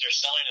consumers that they're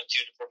selling them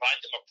to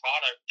provide them a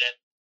product that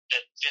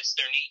fits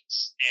their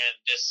needs. And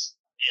this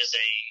is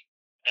a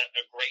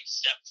great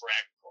step for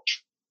agriculture.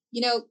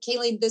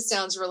 Kayleen, this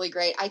sounds really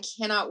great. I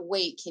cannot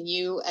wait. Can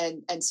you,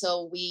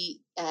 until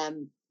we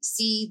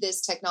see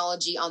this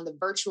technology on the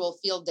virtual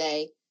field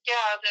day?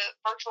 Yeah, the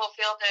virtual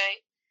field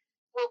day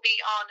will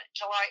be on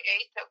July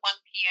 8th at 1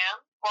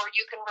 p.m., or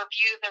you can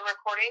review the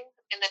recording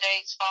in the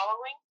days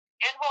following.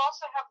 And we'll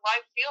also have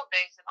live field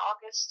days in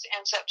August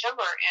and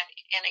September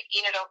in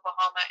Enid,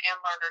 Oklahoma, and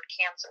Larned,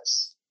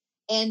 Kansas.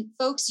 And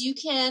folks, you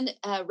can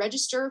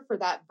register for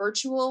that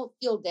virtual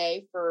field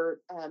day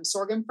for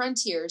Sorghum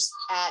Frontiers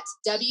at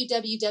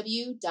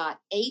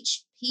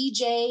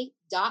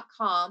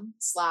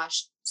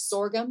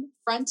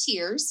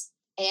www.hpj.com/sorghumfrontiers.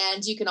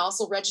 And you can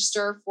also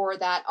register for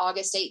that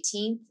August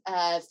 18th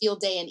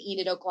field day in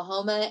Enid,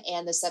 Oklahoma,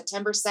 and the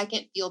September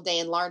 2nd field day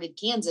in Larned,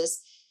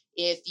 Kansas.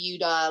 if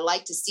you'd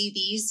like to see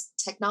these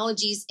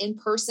technologies in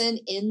person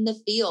in the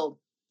field.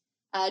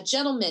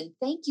 Gentlemen,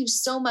 thank you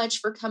so much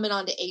for coming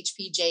on to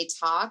HPJ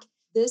Talk.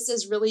 This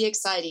is really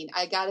exciting.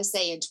 I got to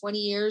say, in 20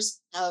 years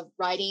of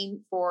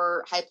writing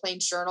for High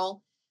Plains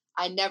Journal,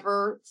 I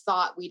never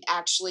thought we'd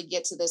actually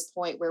get to this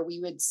point where we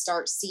would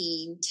start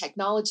seeing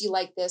technology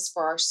like this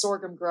for our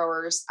sorghum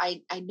growers.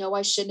 I know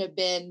I shouldn't have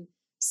been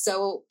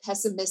so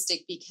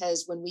pessimistic,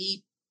 because when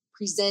we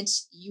present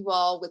you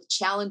all with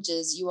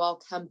challenges, you all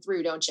come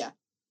through, don't you?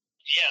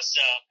 Yes,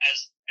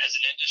 as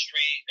an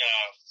industry,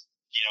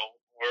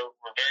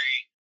 we're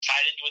very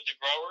tied into with the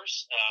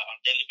growers on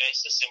a daily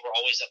basis, and we're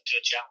always up to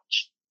a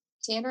challenge.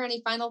 Tanner,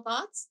 any final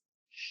thoughts?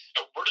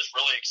 We're just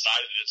really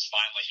excited that it's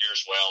finally here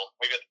as well.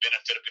 We've got the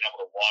benefit of being able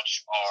to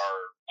watch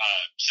our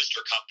sister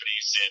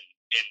companies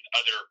in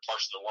other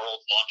parts of the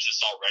world launch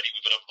this already.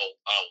 We've been able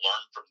to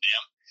learn from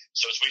them.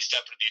 So as we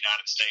step into the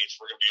United States,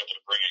 we're going to be able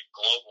to bring a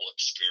global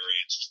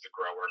experience to the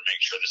grower and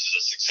make sure this is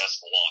a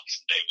successful launch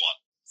from day one.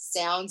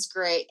 Sounds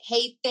great.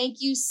 Hey,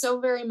 thank you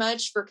so very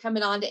much for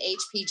coming on to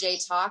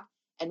HPJ Talk.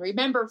 And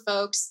remember,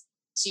 folks,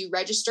 to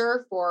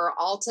register for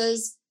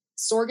Alta's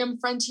Sorghum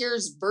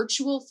Frontiers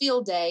Virtual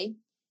Field Day,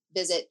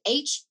 visit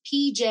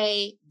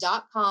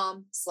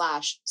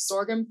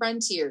hpj.com/Sorghum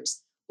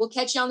Frontiers. We'll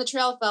catch you on the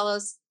trail,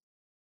 fellas.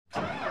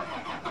 And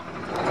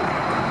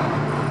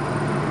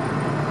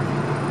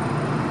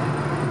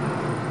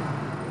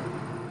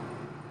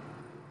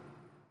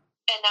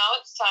now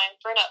it's time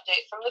for an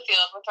update from the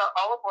field with our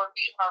All Aboard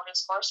Wheat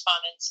Harvest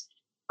correspondents,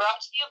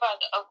 brought to you by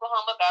the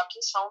Oklahoma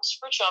Baptist Homes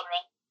for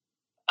Children,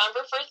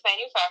 Umberfirth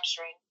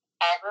Manufacturing,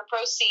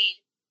 AgriPro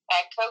Seed,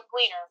 AgCo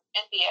Gleaner,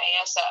 and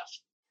BASF.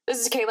 This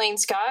is Kayleen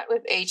Scott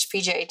with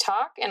HPJ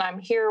Talk, and I'm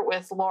here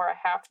with Laura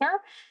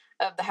Hafner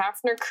of the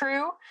Hafner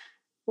Crew.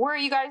 Where are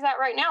you guys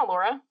at right now,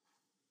 Laura?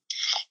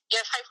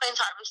 Yes, High Plains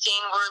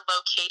Harvesting, we're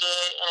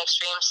located in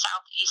extreme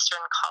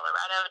southeastern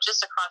Colorado,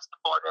 just across the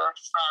border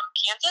from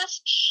Kansas.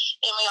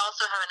 And we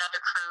also have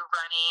another crew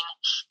running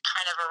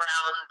kind of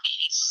around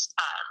these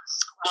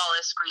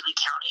Wallace, Greeley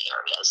County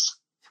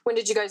areas. When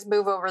did you guys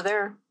move over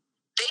there?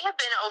 They have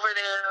been over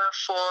there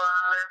for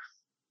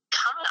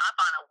coming up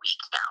on a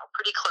week now,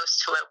 pretty close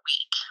to a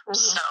week. Mm-hmm.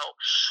 So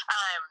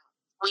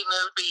we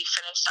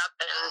finished up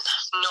in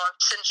north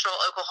central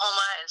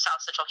Oklahoma and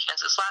south central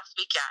Kansas last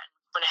weekend.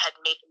 Went ahead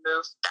and made the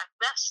move back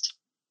west.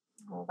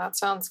 Well, that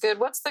sounds good.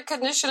 What's the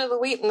condition of the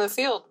wheat in the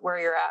field where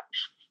you're at?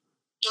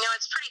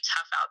 It's pretty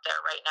tough out there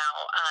right now.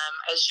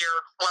 As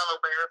you're well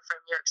aware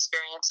from your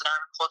experience in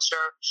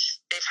agriculture,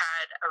 they've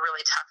had a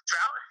really tough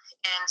drought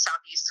in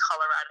southeast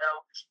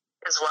Colorado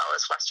as well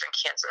as western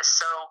Kansas.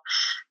 So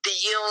the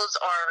yields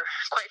are,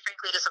 quite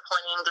frankly,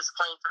 disappointing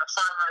for the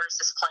farmers,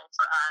 disappointing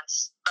for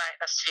us, but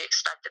that's to be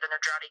expected under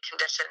droughty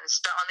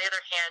conditions. But on the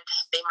other hand,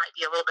 they might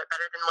be a little bit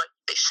better than what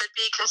they should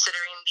be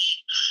considering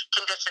the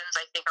conditions.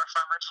 I think our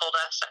farmer told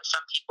us that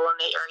some people in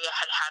the area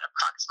had had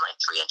approximately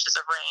 3 inches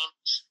of rain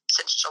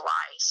since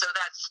July. So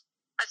that's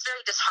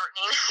very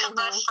disheartening, mm-hmm.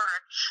 both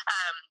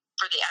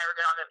for the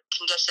agronomic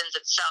conditions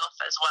itself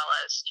as well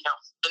as,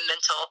 the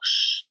mental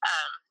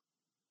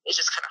it's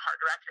just kind of hard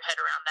to wrap your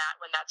head around that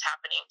when that's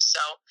happening.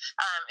 So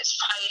it's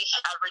probably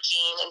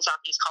averaging in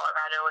southeast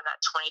Colorado in that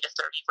 20 to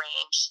 30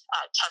 range.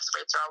 Test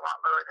rates are a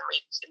lot lower than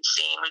we've been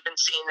seeing. We've been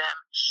seeing them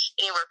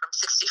anywhere from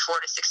 64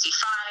 to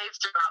 65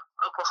 throughout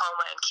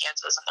Oklahoma and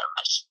Kansas, and they're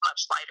much,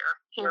 much lighter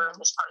here in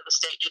this part of the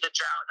state due to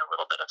drought and a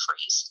little bit of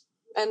freeze.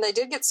 And they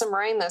did get some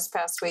rain this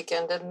past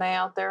weekend, didn't they,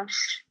 out there?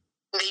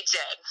 They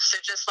did. So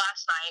just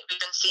last night,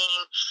 we've been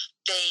seeing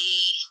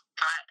they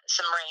got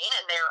some rain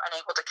and they were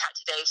unable to cut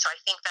today. So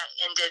I think that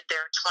ended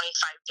their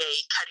 25-day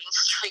cutting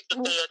streak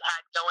that they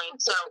had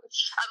going. So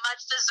a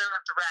much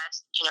deserved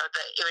rest.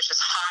 It was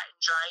just hot and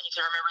dry. And you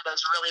can remember those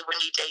really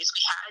windy days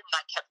we had, and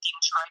that kept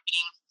things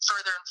driving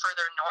further and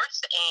further north.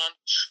 And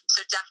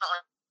so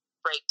definitely a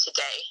break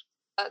today.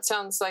 That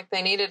sounds like they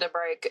needed a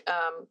break.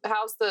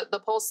 How's the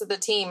pulse of the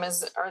team?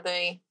 Are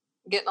they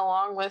getting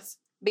along with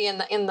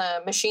being in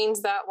the machines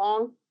that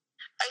long?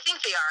 I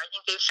think they are. I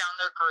think they've found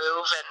their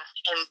groove,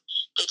 and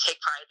they take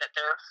pride that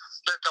they're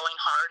going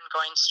hard and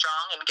going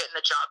strong and getting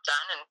the job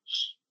done, and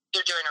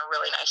they're doing a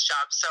really nice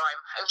job. So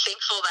I'm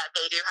thankful that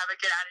they do have a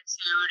good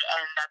attitude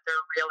and that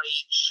they're really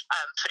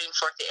putting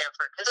forth the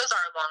effort, because those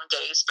are long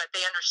days, but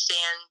they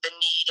understand the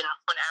need, and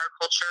when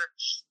agriculture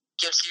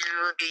gives you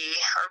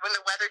when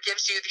the weather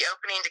gives you the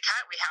opening to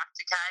cut, we have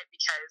to cut,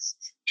 because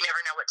you never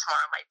know what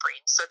tomorrow might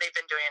bring. So they've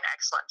been doing an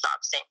excellent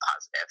job staying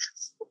positive.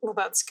 Well,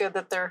 that's good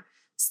that they're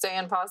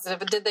staying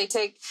positive. Did they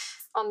take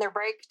on their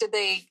break?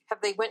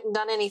 Have they went and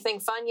done anything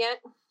fun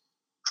yet?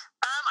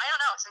 I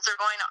don't know. Since they're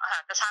going,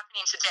 that's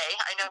happening today.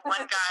 I know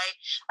one guy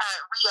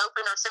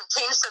reopened or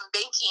changed some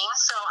baking,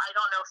 so I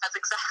don't know if that's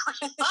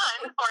exactly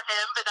fun for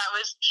him, but that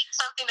was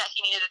something that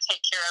he needed to take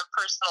care of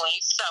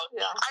personally. So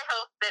yeah. I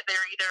hope that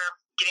they're either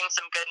getting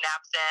some good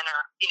naps in,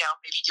 or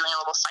maybe doing a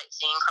little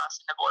sightseeing,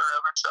 crossing the border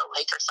over to a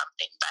lake or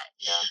something. But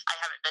yeah. I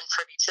haven't been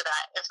privy to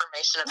that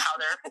information of how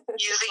they're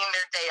using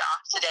their day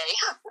off today.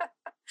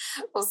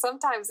 Well,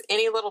 sometimes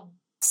any little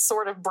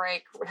sort of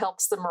break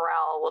helps the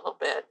morale a little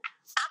bit.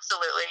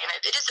 Absolutely. And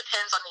it just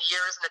depends on the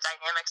years and the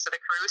dynamics of the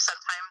crew.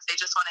 Sometimes they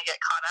just want to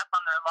get caught up on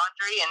their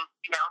laundry and,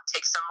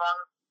 take some long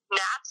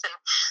naps. And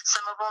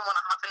some of them want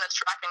to hop in the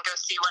truck and go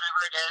see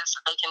whatever it is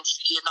that they can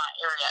see in that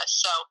area.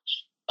 So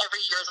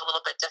every year is a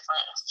little bit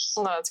different.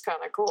 Well, that's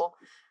kind of cool.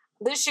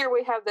 This year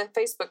we have the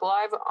Facebook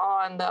Live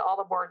on the All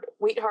Aboard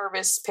Wheat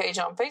Harvest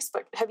page on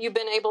Facebook. Have you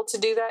been able to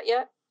do that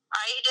yet?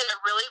 I did a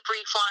really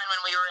brief one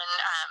when we were in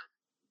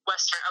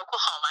Western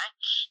Oklahoma,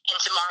 and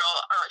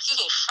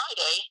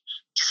Friday,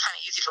 it's kind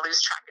of easy to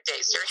lose track of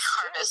days during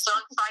harvest. So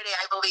on Friday,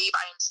 I believe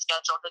I am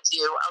scheduled to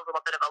do a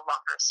little bit of a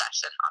longer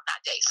session on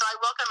that day. So I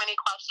welcome any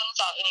questions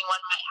that anyone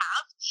might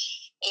have,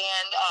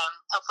 and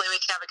hopefully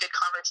we can have a good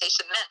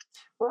conversation then.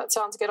 Well, that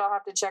sounds good. I'll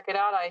have to check it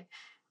out. I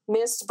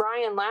missed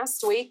Brian last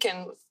week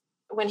and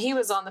when he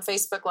was on the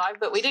Facebook Live,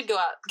 but we did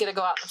get to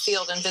go out in the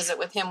field and visit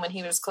with him when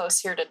he was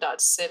close here to Dodge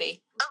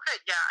City. Oh,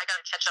 good. Yeah, I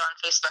got to catch it on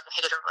Facebook, and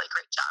he did a really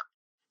great job.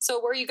 So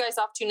where are you guys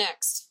off to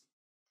next?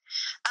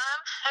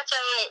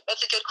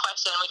 That's a good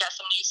question. We got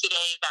some news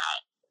today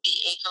that the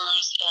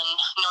acres in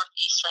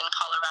northeastern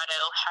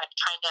Colorado had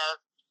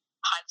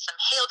some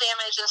hail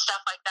damage and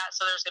stuff like that,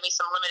 so there's going to be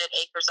some limited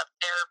acres up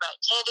there,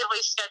 but tentatively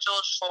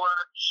scheduled for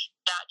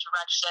that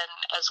direction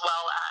as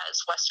well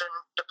as western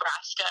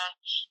Nebraska.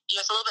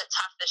 It's a little bit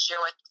tough this year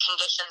with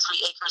conditions.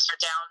 Wheat acres are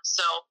down,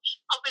 so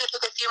hoping to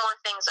pick a few more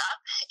things up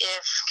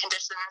if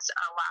conditions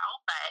allow,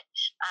 but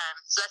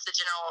so that's the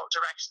general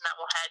direction that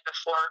we'll head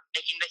before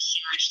making the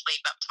huge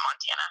leap up to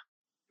Montana.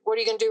 What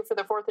are you going to do for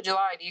the 4th of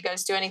July? Do you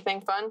guys do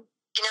anything fun?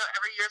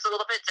 Every year is a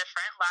little bit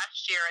different.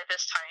 Last year at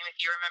this time, if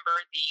you remember,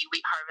 the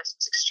wheat harvest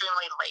was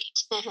extremely late.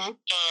 Mm-hmm.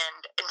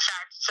 And in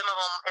fact, some of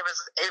them,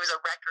 it was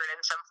a record in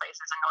some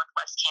places in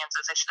northwest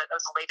Kansas. They said that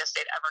was the latest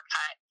they'd ever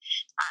cut.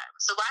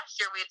 So last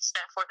year we had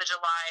spent 4th of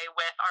July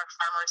with our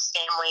farmers'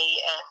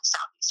 family in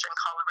southeastern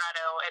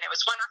Colorado, and it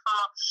was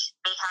wonderful.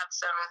 They have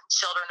some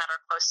children that are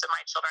close to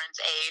my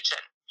children's age,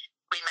 and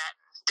we met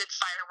and did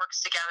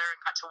fireworks together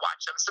and got to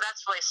watch them. So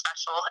that's really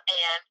special.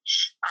 And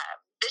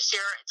this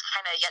year, it's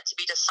kind of yet to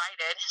be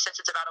decided since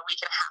it's about a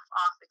week and a half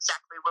off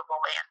exactly where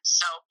we'll land.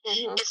 So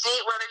It's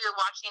neat whether you're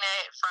watching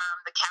it from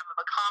the cab of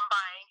a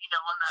combine,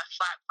 on the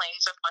flat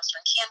plains of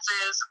western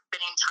Kansas,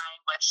 spending time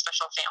with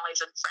special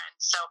families and friends.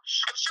 So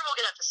I'm sure we'll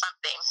get up to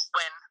something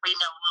when we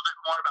know a little bit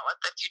more about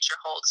what the future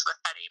holds with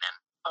bedding and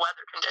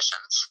weather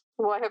conditions.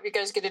 Well, I hope you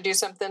guys get to do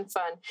something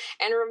fun.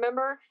 And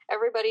remember,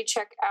 everybody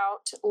check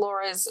out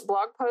Laura's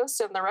blog post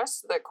and the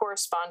rest of the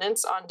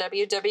correspondence on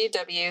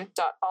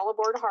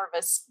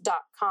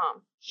www.allaboardharvest.com.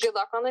 Good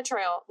luck on the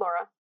trail,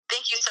 Laura.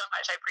 Thank you so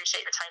much. I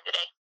appreciate your time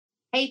today.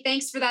 Hey,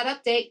 thanks for that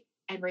update.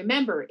 And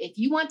remember, if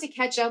you want to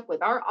catch up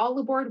with our All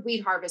Aboard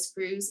Wheat Harvest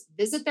crews,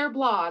 visit their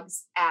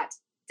blogs at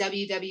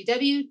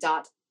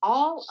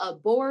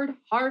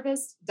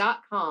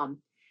www.allaboardharvest.com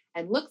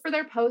and look for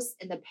their posts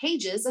in the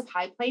pages of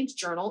High Plains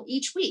Journal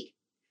each week.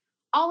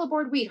 All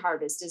Aboard Wheat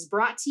Harvest is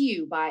brought to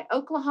you by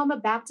Oklahoma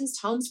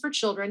Baptist Homes for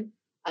Children,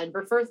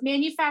 Unverferth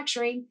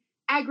Manufacturing,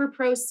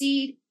 AgriPro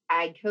Seed,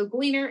 AGCO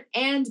Gleaner,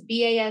 and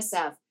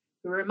BASF,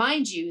 who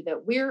remind you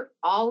that we're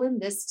all in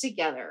this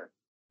together.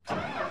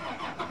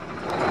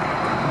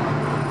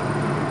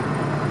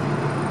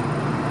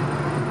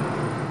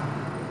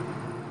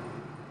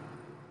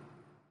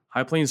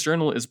 High Plains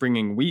Journal is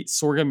bringing Wheat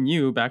Sorghum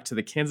U back to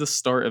the Kansas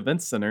Star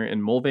Event Center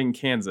in Mulvane,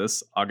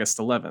 Kansas, August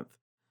 11th.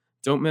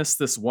 Don't miss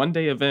this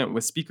one-day event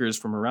with speakers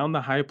from around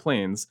the High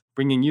Plains,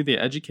 bringing you the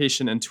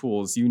education and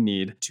tools you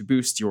need to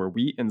boost your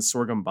wheat and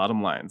sorghum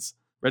bottom lines.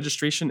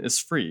 Registration is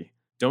free.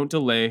 Don't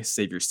delay.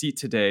 Save your seat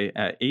today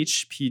at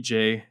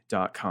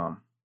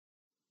hpj.com.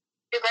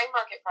 Your grain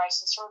market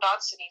prices from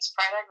Dodge City's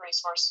Pride Ag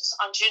Resources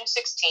on June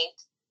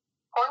 16th.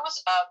 Corn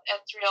was up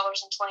at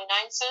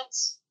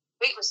 $3.29.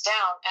 Wheat was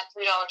down at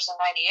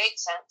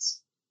 $3.98.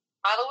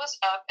 Milo was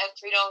up at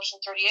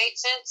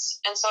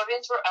 $3.38, and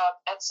soybeans were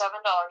up at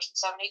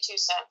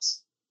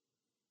 $7.72.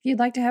 If you'd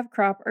like to have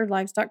crop or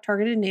livestock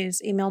targeted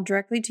news emailed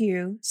directly to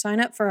you, sign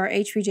up for our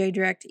HPJ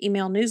Direct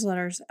email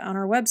newsletters on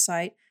our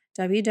website,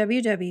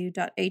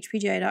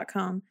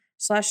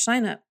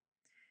 www.hpj.com/signup.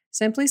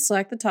 Simply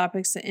select the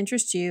topics that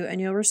interest you, and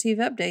you'll receive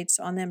updates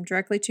on them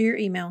directly to your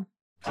email.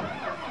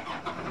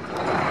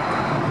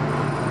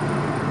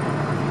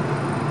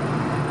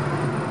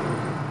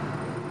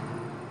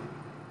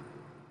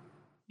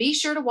 Be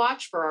sure to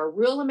watch for our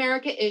Rural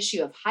America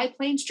issue of High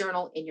Plains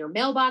Journal in your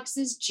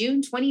mailboxes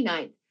June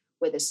 29th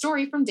with a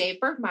story from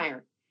Dave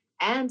Bergmeyer.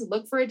 And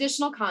look for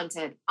additional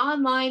content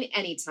online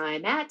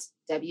anytime at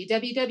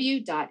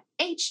www.hpj.com.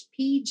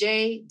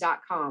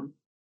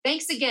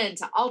 Thanks again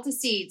to Alta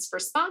Seeds for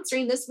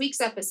sponsoring this week's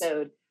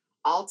episode.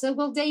 Alta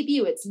will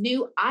debut its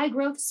new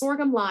iGrowth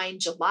sorghum line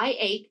July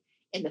 8th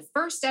in the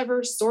first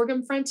ever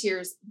Sorghum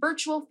Frontiers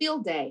virtual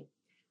field day.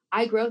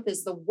 iGrowth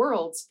is the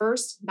world's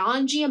first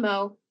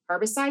non-GMO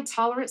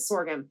herbicide-tolerant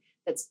sorghum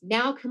that's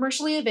now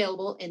commercially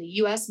available in the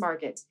U.S.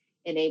 market,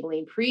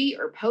 enabling pre-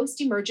 or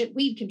post-emergent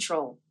weed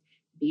control.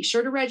 Be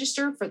sure to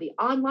register for the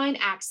online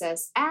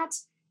access at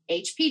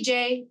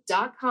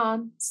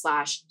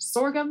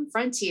hpj.com/Sorghum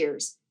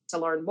Frontiers to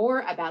learn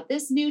more about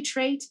this new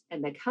trait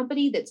and the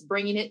company that's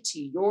bringing it to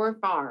your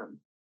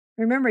farm.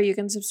 Remember, you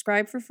can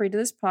subscribe for free to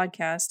this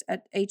podcast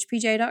at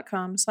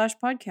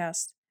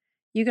hpj.com/podcast.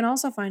 You can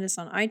also find us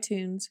on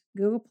iTunes,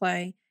 Google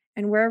Play,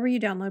 and wherever you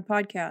download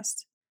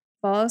podcasts.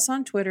 Follow us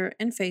on Twitter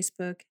and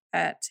Facebook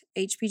at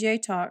HPJ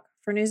Talk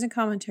for news and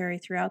commentary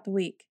throughout the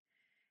week.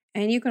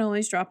 And you can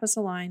always drop us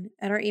a line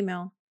at our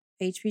email,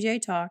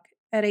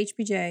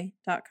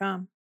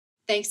 hpjtalk@hpj.com.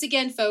 Thanks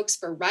again, folks,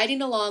 for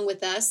riding along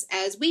with us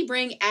as we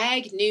bring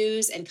ag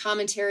news and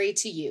commentary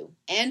to you.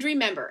 And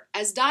remember,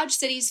 as Dodge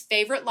City's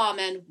favorite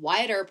lawman,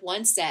 Wyatt Earp,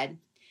 once said,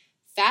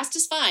 "Fast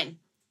is fine,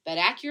 but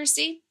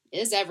accuracy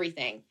is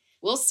everything."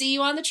 We'll see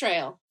you on the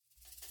trail.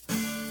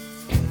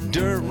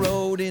 Dirt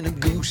road in a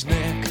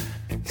gooseneck,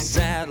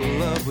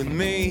 saddle up with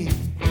me.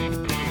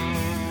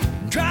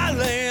 Dry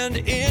land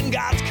in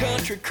God's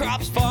country,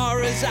 crops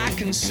far as I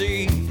can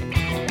see.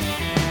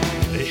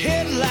 The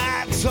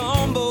headlights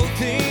on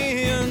both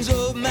ends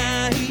of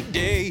my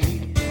day.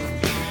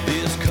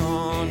 This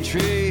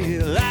country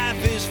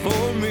life is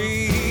for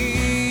me.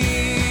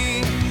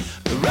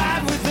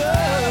 Ride with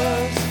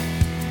us,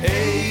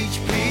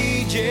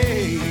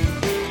 HPJ.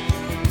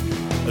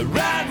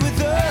 Ride